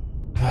on.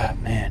 Ah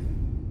man.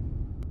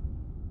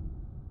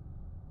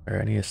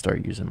 Alright, I need to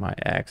start using my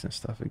axe and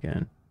stuff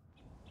again.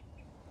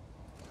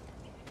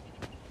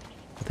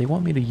 But they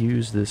want me to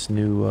use this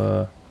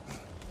new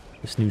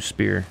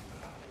spear.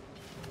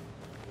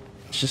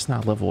 It's just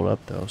not leveled up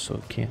though, so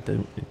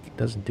it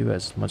doesn't do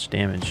as much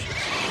damage.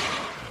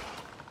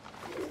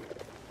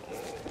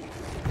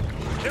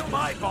 Them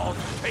eyeballs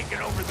are taking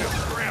over them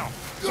ground.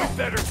 We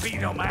better beat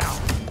them out.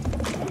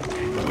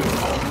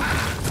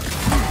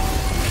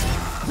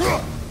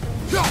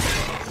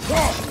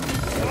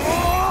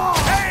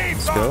 Hey,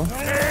 Let's go.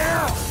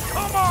 there!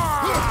 Come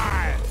on!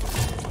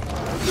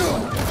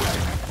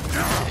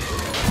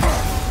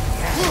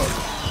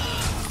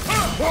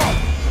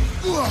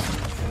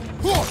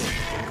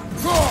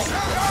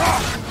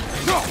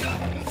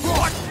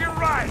 Watch your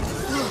right!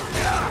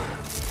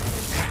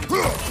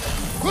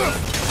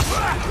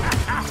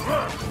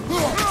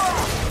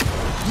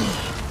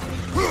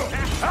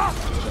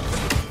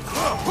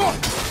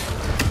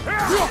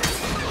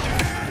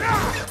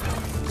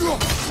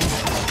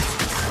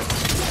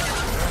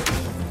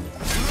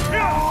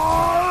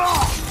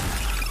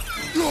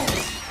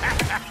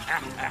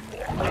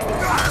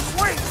 I'm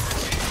weak!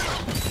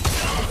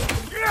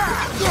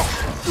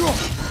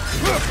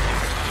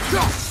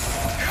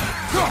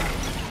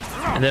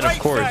 And then, of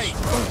course...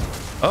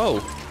 Oh!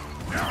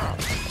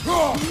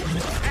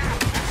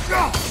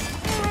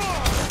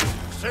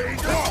 Say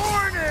good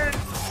morning!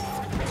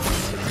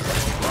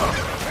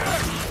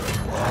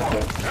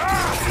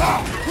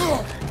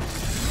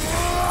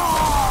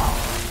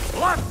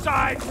 Left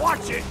side,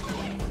 watch it!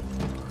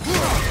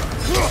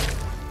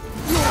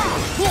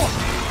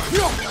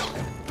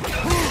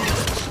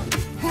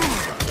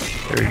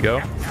 There you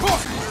go.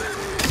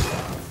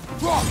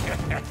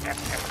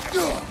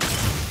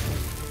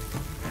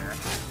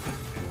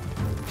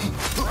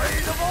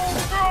 Blade of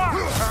old God,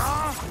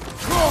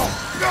 huh?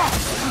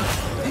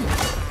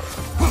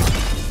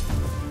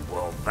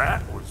 Well,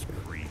 that was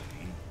creepy.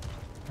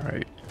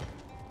 Alright.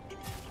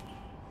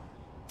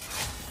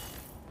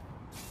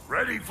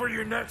 Ready for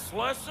your next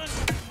lesson?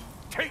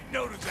 Take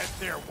note of that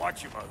there,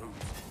 watchamahoos.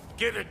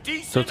 Get a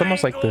decent So it's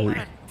almost like angle the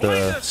and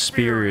play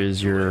spear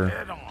is into it your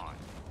head on.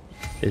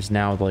 is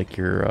now like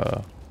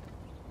your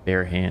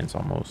bare hands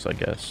almost, I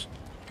guess.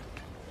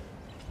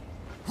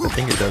 I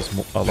think it does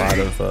a lot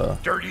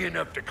of Dirty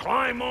enough to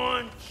climb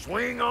on,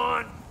 swing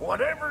on,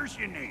 whatever's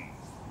you need.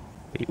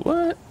 wait,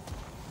 what?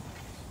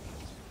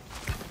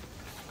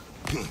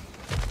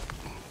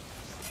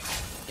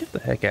 Get the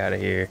heck out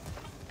of here.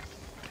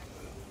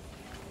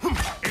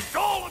 It's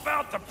all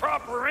about the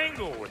proper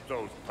angle with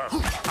those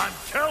puppets. I'm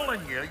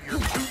telling you, you're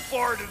too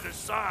far to the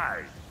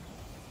side.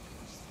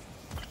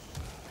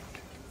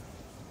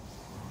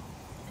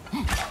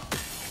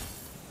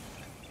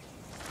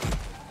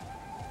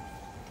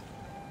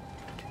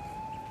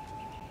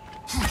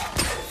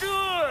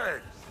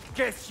 Good!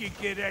 Guess you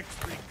get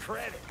extra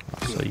credit.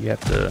 So you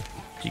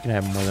can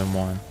have more than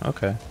one.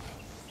 Okay.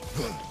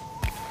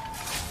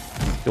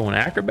 Doing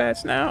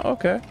acrobats now?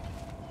 Okay.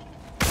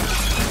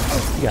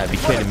 You gotta be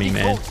kidding me,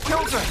 man.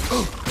 Children,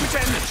 put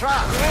it in the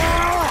trap.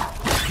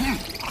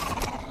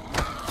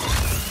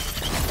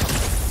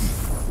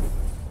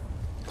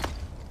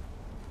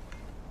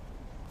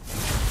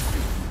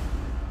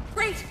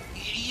 Great!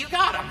 You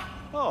got him!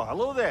 Oh,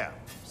 hello there.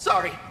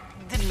 Sorry,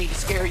 didn't mean to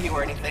scare you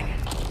or anything.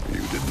 You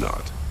did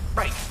not.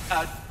 Right,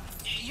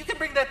 you can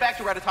bring that back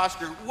to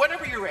Ratatoskr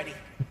whenever you're ready.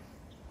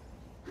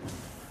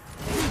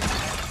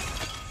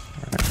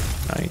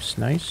 Alright, nice,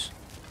 nice.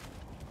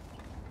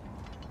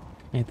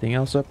 Anything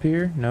else up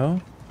here?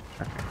 No?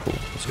 Alright, cool.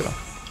 Let's go.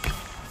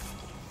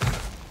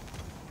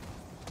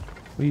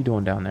 What are you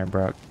doing down there,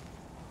 Brock?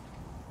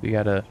 We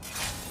gotta...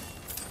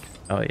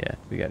 Oh yeah,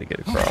 we gotta get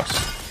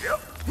across.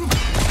 Yep.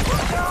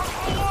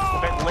 A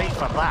bit late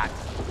for that.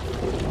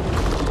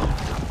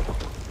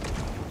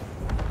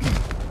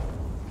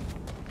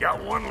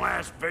 Got one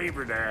last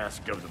favor to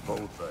ask of the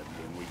both of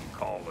you, and we can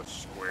call it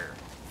square.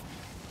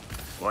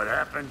 What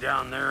happened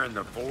down there in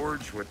the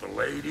forge with the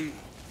lady?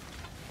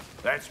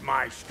 That's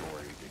my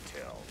story to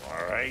tell,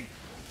 all right?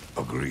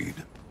 Agreed.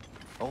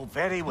 Oh,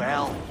 very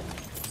well.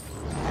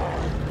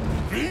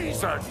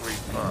 These ugly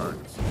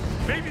bugs.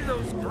 Maybe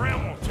those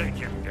Grim will take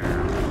him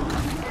down.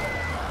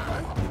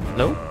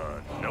 Nope.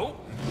 Nope.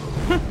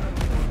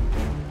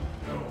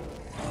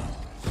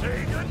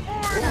 Say good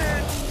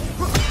morning.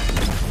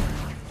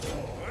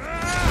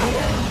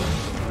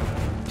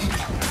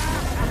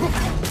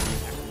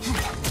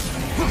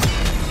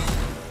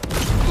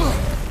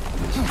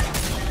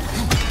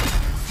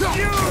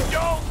 You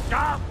don't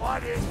got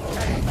what it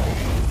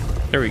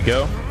takes. There we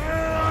go.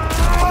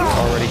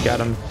 Already got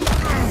him.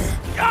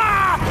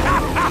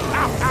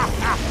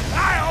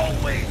 I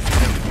always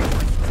knew you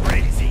was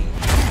crazy.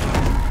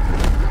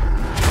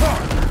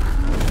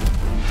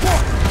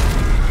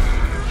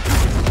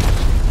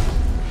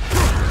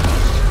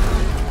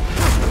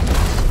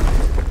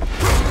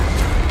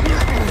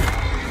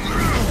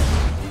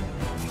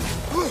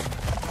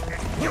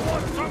 You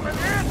want some of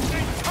this?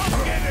 Then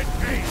come get a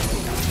taste.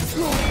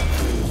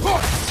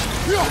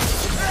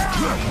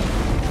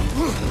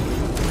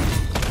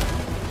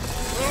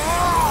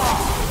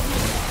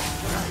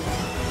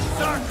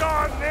 Suck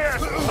on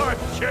this, butt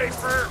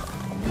chafer!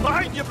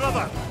 Behind you,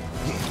 brother!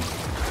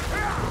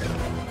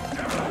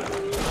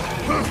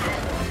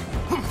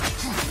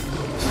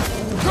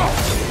 Oh!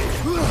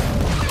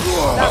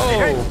 Go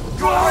away,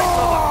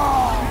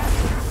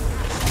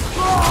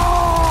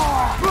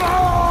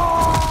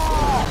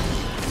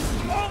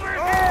 Over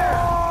here!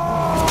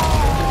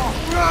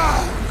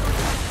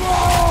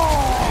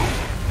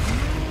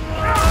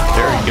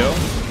 There you go.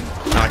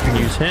 Now I can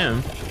use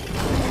him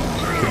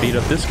to beat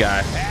up this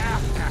guy.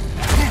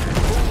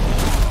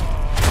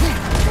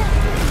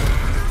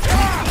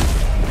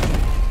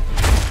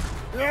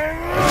 There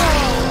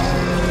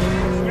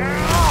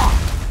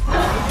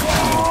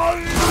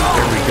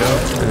we go.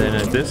 And then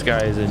if this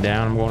guy isn't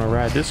down, I'm going to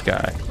ride this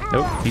guy.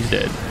 Nope, he's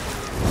dead.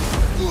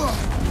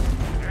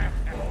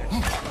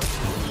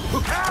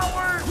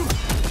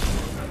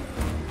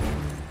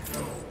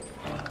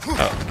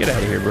 Oh, get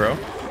out of here, bro.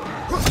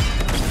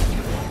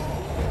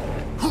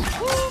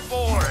 Oh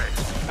boy,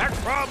 that's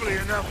probably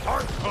enough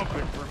heart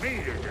pumping for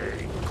me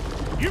today.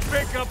 You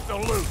pick up the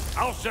loot.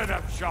 I'll set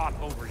up shop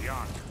over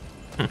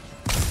yonder.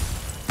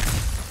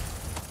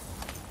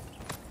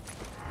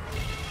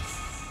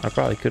 I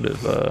probably could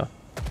have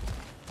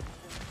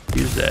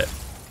is that?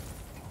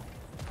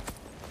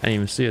 I didn't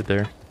even see it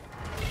there.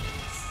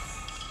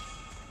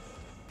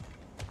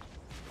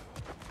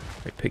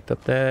 I picked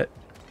up that.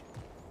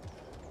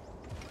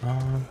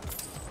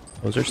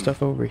 Was there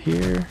stuff over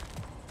here?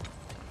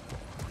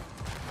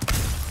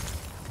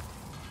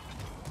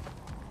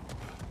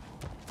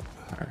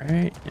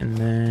 Alright, and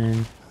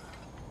then...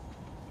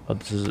 Oh,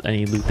 this is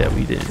any loot that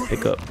we didn't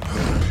pick up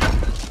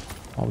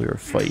while we were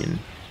fighting.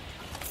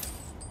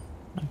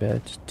 Not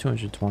bad, just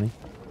 220.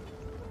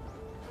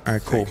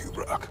 Alright, cool. Thank you,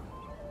 Brock.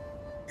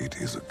 It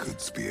is a good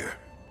spear.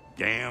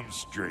 Damn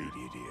straight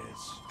it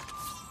is.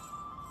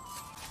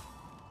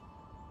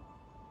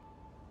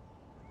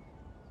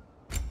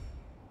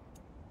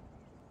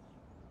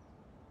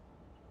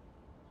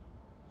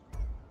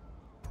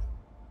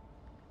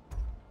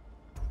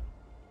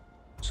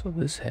 So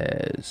this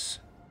has...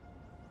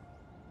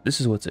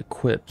 This is what's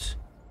equipped.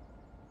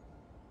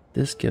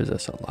 This gives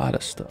us a lot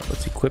of stuff.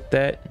 Let's equip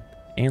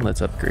that and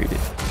let's upgrade it.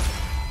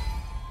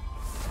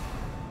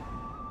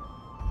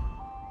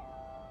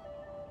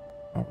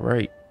 All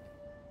right.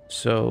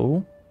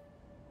 So...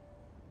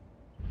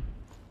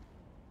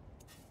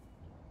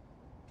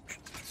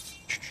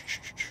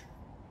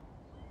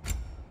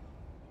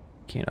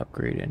 Can't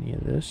upgrade any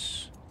of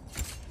this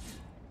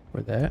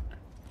or that.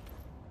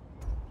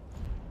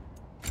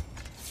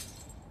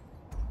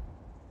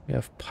 We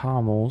have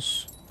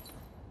pommels.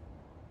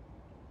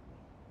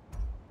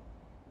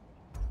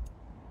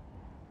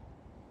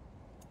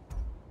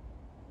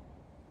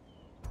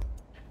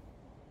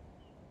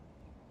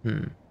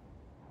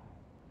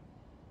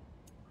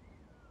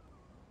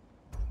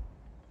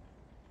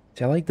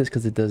 See, I like this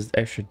because it does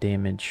extra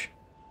damage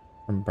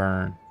from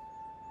burn.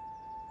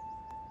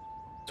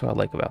 That's what I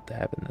like about the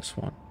having this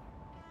one.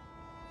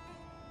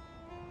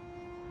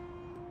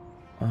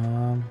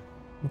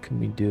 What can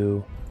we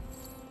do?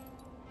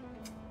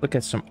 Look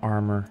at some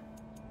armor.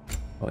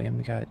 Oh yeah,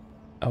 we got...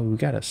 Oh, we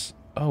got a...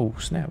 Oh,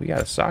 snap. We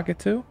got a socket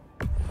too?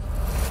 I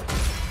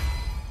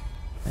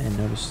didn't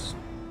notice...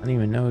 I didn't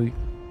even know...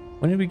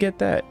 When did we get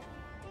that?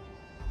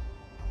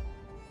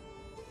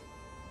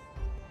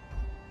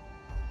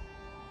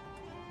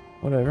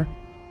 Whatever.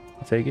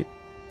 I'll take it.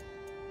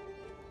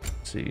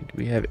 Let's see. Do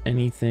we have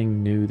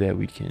anything new that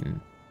we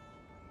can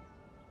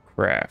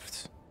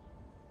craft?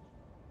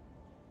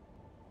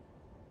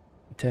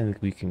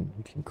 Technically,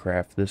 we can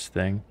craft this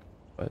thing,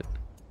 but...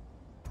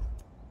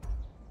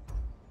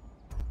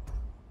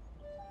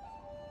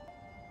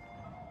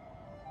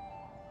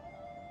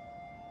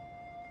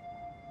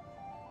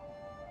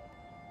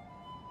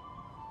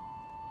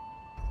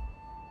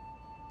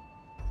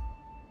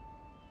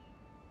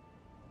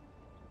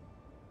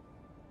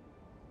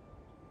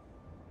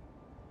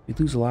 We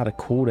lose a lot of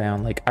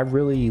cooldown. Like, I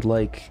really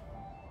like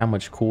how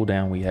much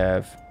cooldown we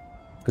have,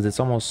 because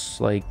it's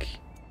almost like,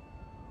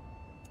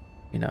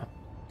 you know,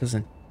 it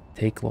doesn't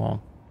take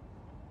long.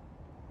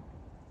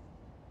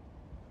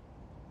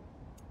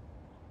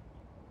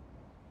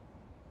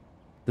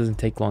 It doesn't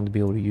take long to be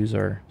able to use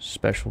our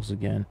specials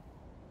again.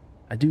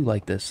 I do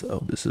like this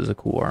though. This is a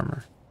cool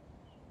armor.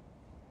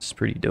 It's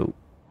pretty dope.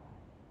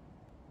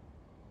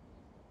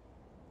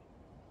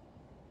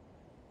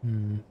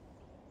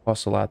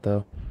 Costs a lot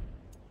though.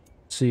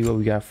 Let's see what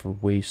we got for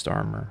waist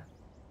armor.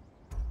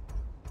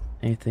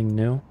 Anything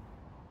new?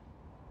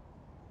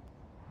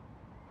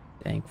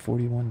 Dang,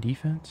 41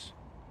 defense?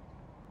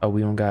 Oh,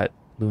 we don't got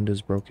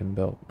Lunda's broken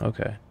belt.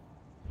 Okay.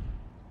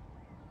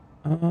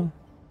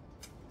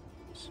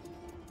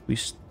 We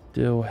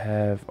still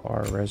have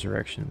our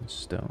resurrection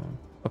stone.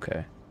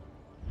 Okay.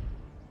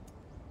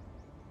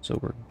 So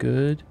we're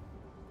good.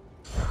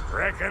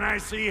 Reckon I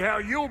see how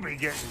you'll be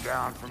getting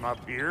down from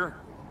up here.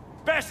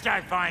 Best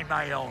I find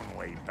my own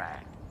way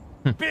back.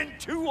 Been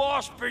too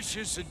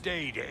auspicious a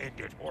day to end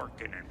it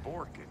horking and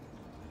borking.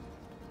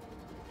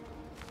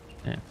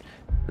 Yeah.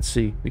 Let's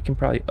see. We can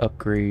probably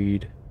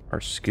upgrade our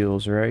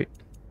skills, right?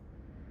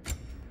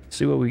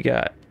 See what we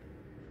got.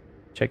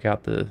 Check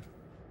out the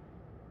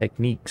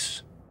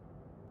techniques.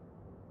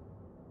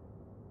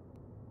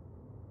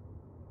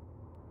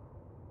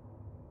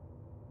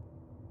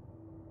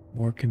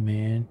 More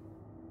command.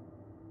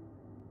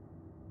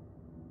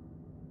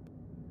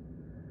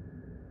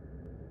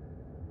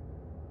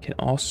 Can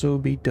also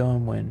be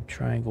done when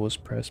triangle is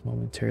pressed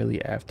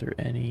momentarily after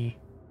any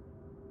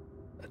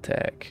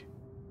attack.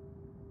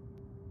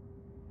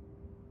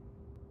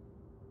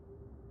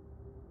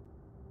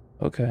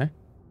 Okay.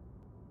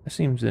 That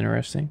seems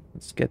interesting.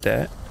 Let's get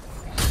that.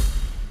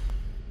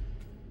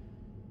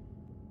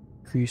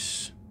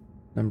 Increase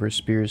number of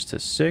spears to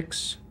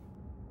 6.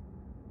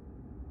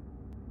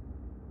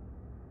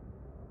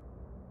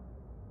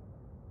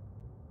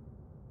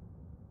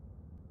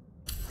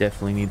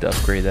 Definitely need to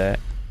upgrade that.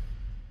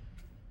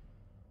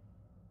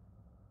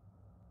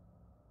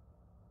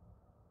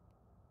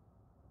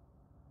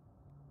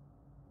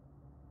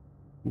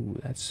 Ooh,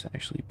 that's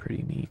actually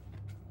pretty neat.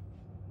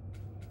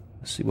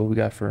 Let's see what we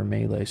got for our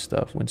melee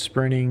stuff. When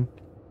sprinting,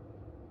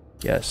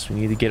 yes, we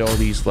need to get all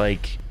these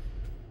like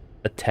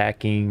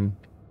attacking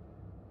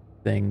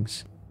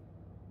things.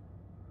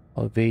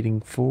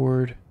 Evading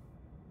forward.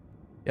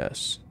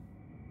 Yes.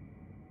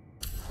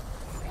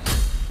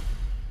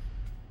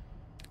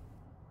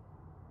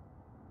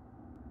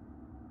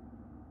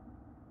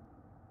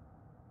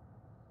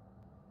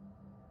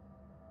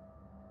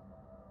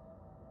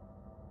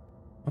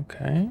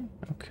 Okay,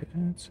 okay,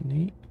 that's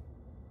neat.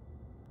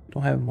 We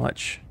don't have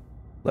much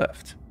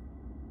left.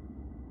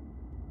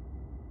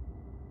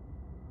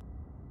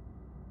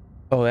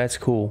 Oh, that's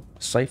cool.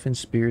 Siphon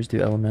spears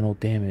do elemental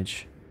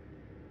damage.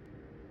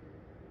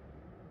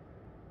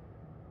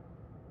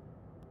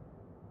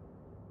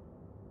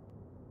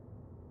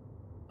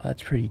 Oh,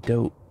 that's pretty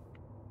dope.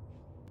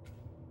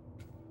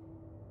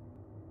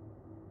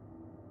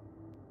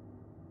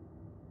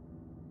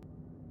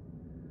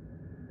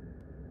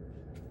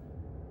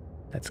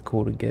 That's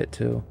cool to get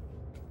too.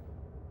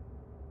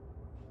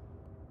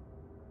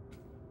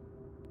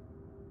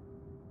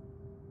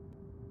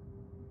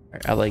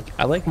 I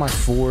like my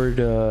forward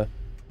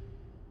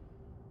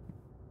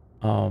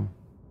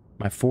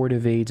my forward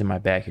evades and my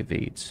back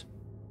evades.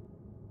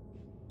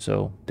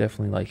 So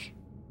definitely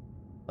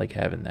like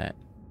having that.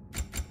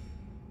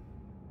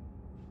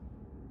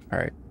 All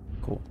right,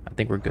 cool. I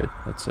think we're good.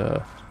 Let's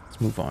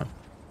move on.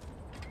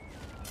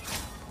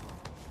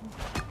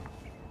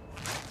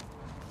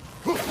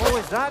 Oh,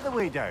 is that the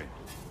way down?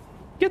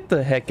 Get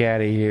the heck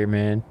out of here,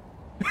 man.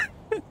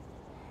 And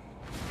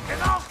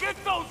I'll get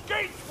those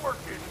gates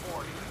working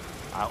for you.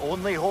 I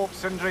only hope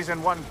Sindri's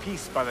in one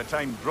piece by the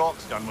time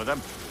Brock's done with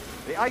him.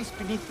 The ice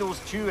beneath those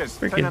two is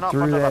thinning Freaking up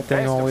threw under the that thing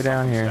best all the of way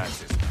down here.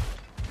 circumstances.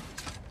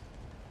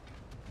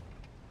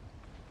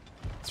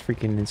 It's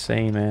freaking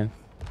insane, man.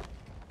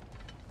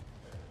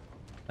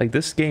 Like,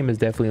 this game is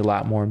definitely a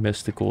lot more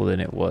mystical than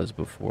it was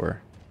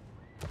before.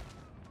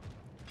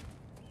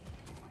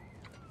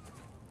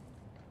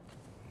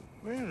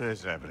 Where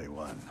is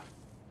everyone?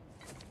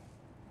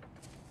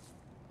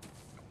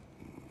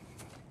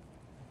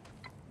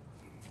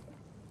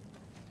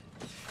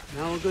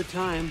 Now a good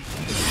time.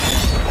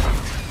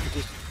 I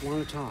just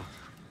want to talk.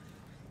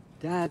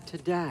 Dad to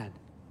dad.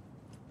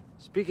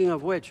 Speaking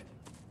of which,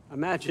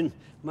 imagine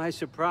my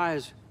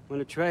surprise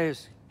when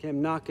Atreus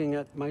came knocking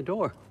at my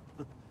door.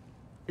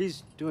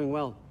 He's doing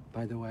well,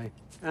 by the way,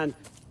 and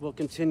will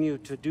continue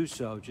to do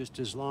so just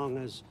as long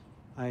as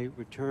I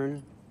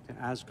return to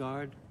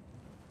Asgard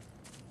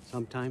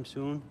sometime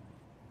soon.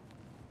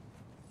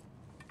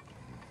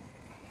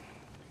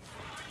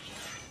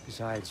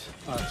 Besides,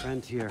 our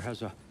friend here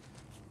has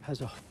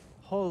a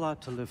whole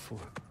lot to live for.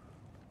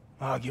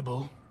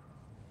 Arguable.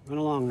 Run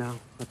along now,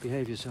 but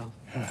behave yourself.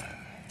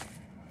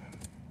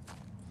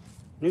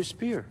 New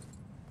spear.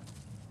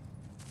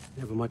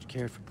 Never much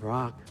cared for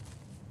Brock.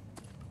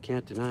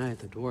 Can't deny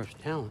the dwarf's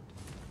talent.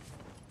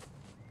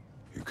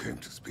 You came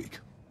to speak.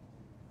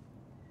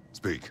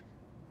 Speak.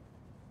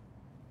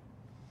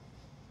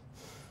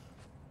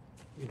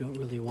 You don't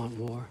really want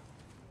war,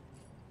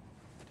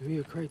 do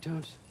you,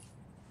 Kratos?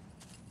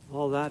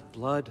 All that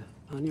blood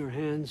on your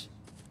hands,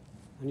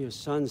 on your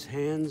son's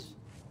hands.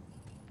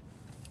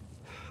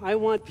 I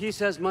want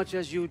peace as much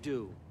as you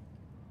do.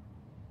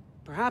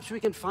 Perhaps we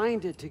can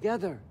find it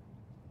together.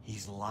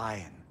 He's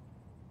lying.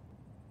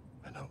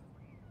 I know.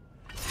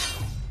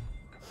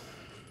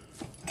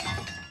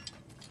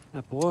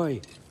 That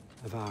boy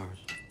of ours.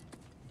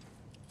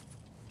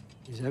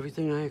 He's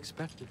everything I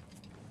expected.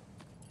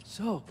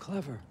 So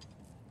clever,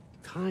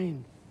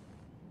 kind.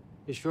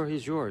 You sure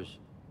he's yours?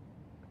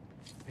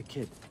 Hey,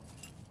 kid,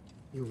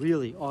 you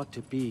really ought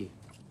to be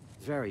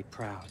very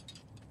proud.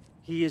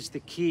 He is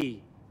the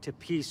key to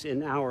peace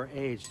in our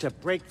age, to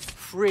break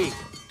free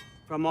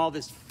from all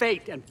this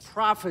fate and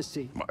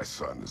prophecy. My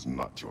son is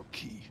not your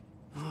key.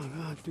 Oh,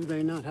 God, do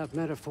they not have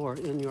metaphor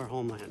in your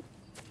homeland?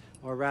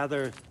 Or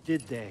rather,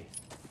 did they?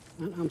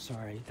 I'm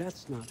sorry,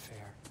 that's not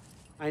fair.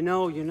 I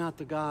know you're not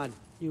the god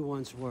you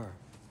once were.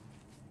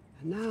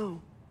 And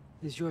now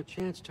is your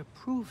chance to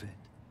prove it.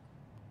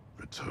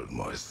 Return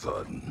my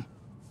son,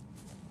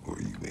 or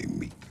you may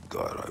meet the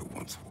god I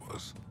once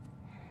was.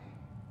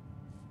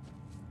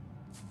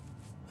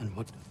 And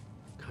what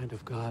kind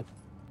of god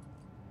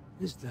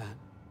is that,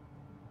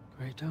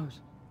 Kratos?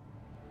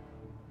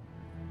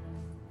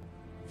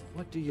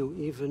 What do you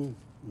even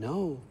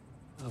know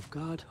of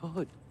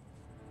godhood?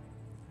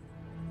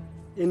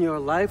 In your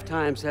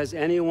lifetimes, has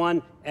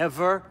anyone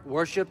ever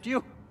worshipped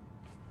you?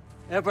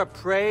 Ever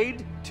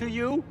prayed to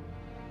you?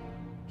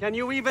 Can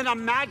you even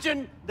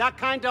imagine that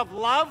kind of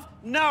love?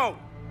 No!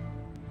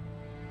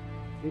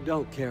 You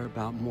don't care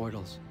about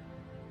mortals.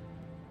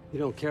 You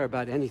don't care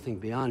about anything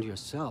beyond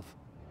yourself.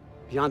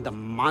 Beyond the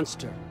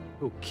monster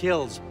who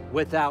kills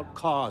without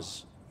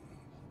cause.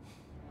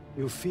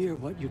 You fear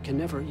what you can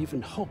never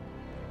even hope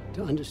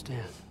to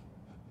understand.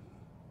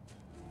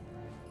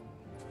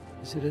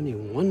 Is it any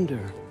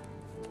wonder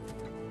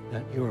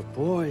that your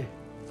boy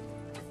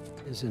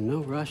is in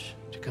no rush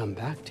to come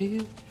back to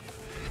you?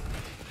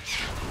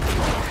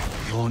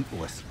 Don't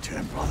listen to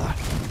him, brother.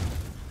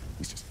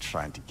 He's just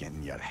trying to get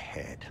in your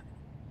head.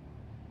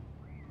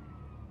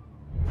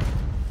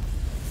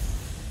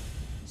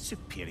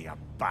 Superior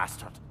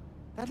bastard.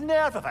 The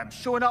nerve of him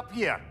showing up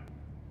here.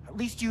 At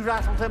least you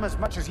rattled him as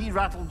much as he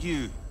rattled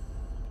you.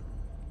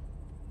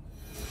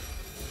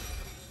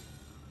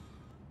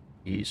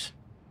 Jeez.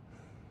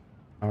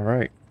 All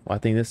right. Well, I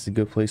think this is a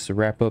good place to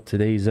wrap up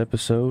today's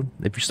episode.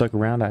 If you stuck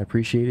around, I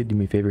appreciate it. Do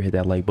me a favor, hit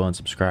that like button,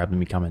 subscribe, and leave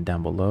me a comment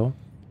down below.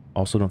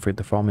 Also, don't forget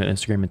to follow me on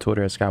Instagram and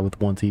Twitter at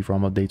Sky1T for all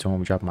my updates on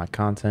when we drop my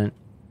content.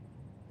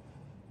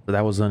 So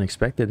that was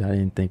unexpected. I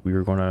didn't think we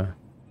were going to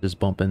just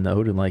bump into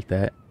Odin like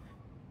that.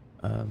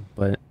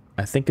 But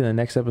I think in the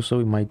next episode,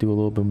 we might do a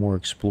little bit more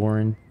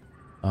exploring.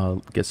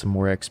 Get some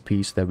more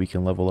XP so that we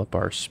can level up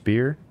our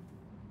spear.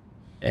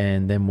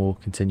 And then we'll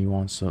continue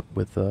on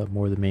with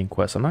more of the main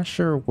quests. I'm not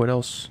sure what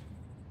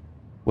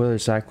other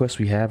side quests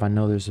we have. I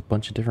know there's a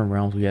bunch of different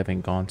realms we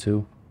haven't gone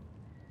to.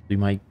 We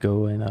might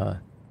go and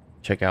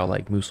check out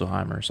like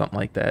Muspelheim or something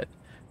like that,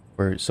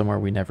 or somewhere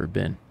we never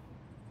been.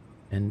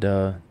 And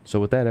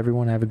so with that,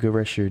 everyone, have a good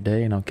rest of your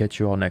day, and I'll catch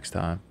you all next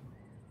time.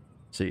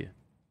 See ya.